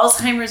the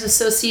Alzheimer's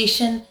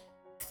Association.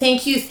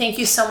 Thank you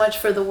so much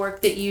for the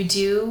work that you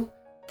do.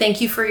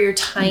 Thank you for your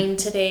time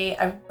today.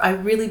 I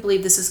really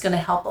believe this is going to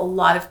help a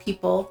lot of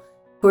people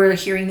who are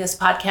hearing this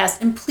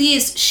podcast. And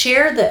please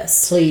share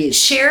this. Please.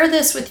 Share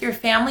this with your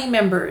family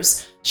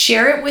members.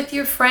 Share it with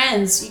your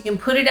friends. You can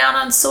put it out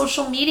on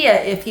social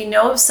media if you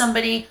know of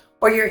somebody,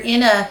 or you're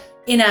in a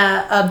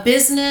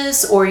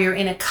business, or you're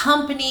in a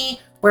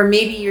company where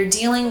maybe you're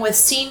dealing with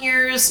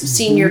seniors,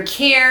 senior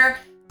care.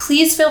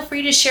 Please feel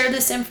free to share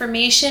this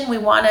information. We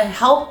want to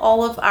help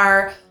all of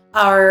our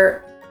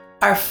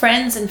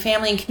friends and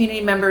family and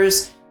community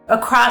members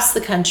across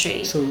the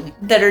country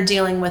that are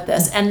dealing with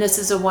this. And this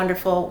is a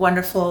wonderful,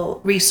 wonderful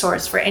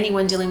resource for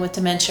anyone dealing with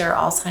dementia or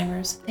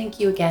Alzheimer's. Thank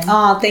you again.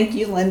 Oh, thank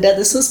you, Linda.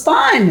 This was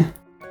fun.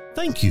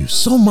 Thank you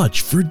so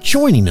much for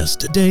joining us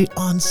today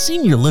on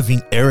Senior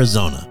Living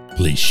Arizona.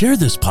 Please share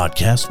this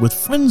podcast with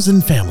friends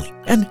and family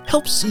and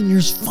help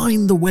seniors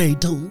find the way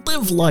to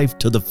live life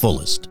to the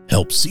fullest.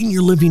 Help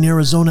Senior Living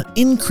Arizona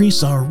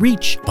increase our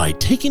reach by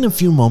taking a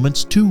few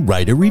moments to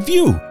write a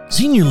review.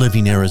 Senior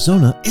Living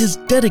Arizona is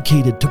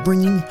dedicated to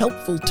bringing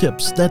helpful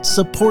tips that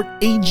support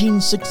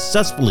aging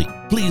successfully.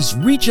 Please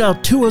reach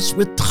out to us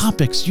with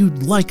topics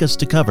you'd like us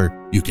to cover.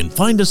 You can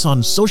find us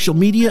on social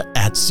media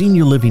at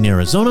Senior Living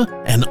Arizona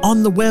and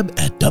on the web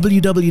at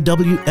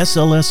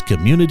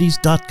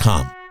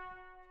www.slscommunities.com.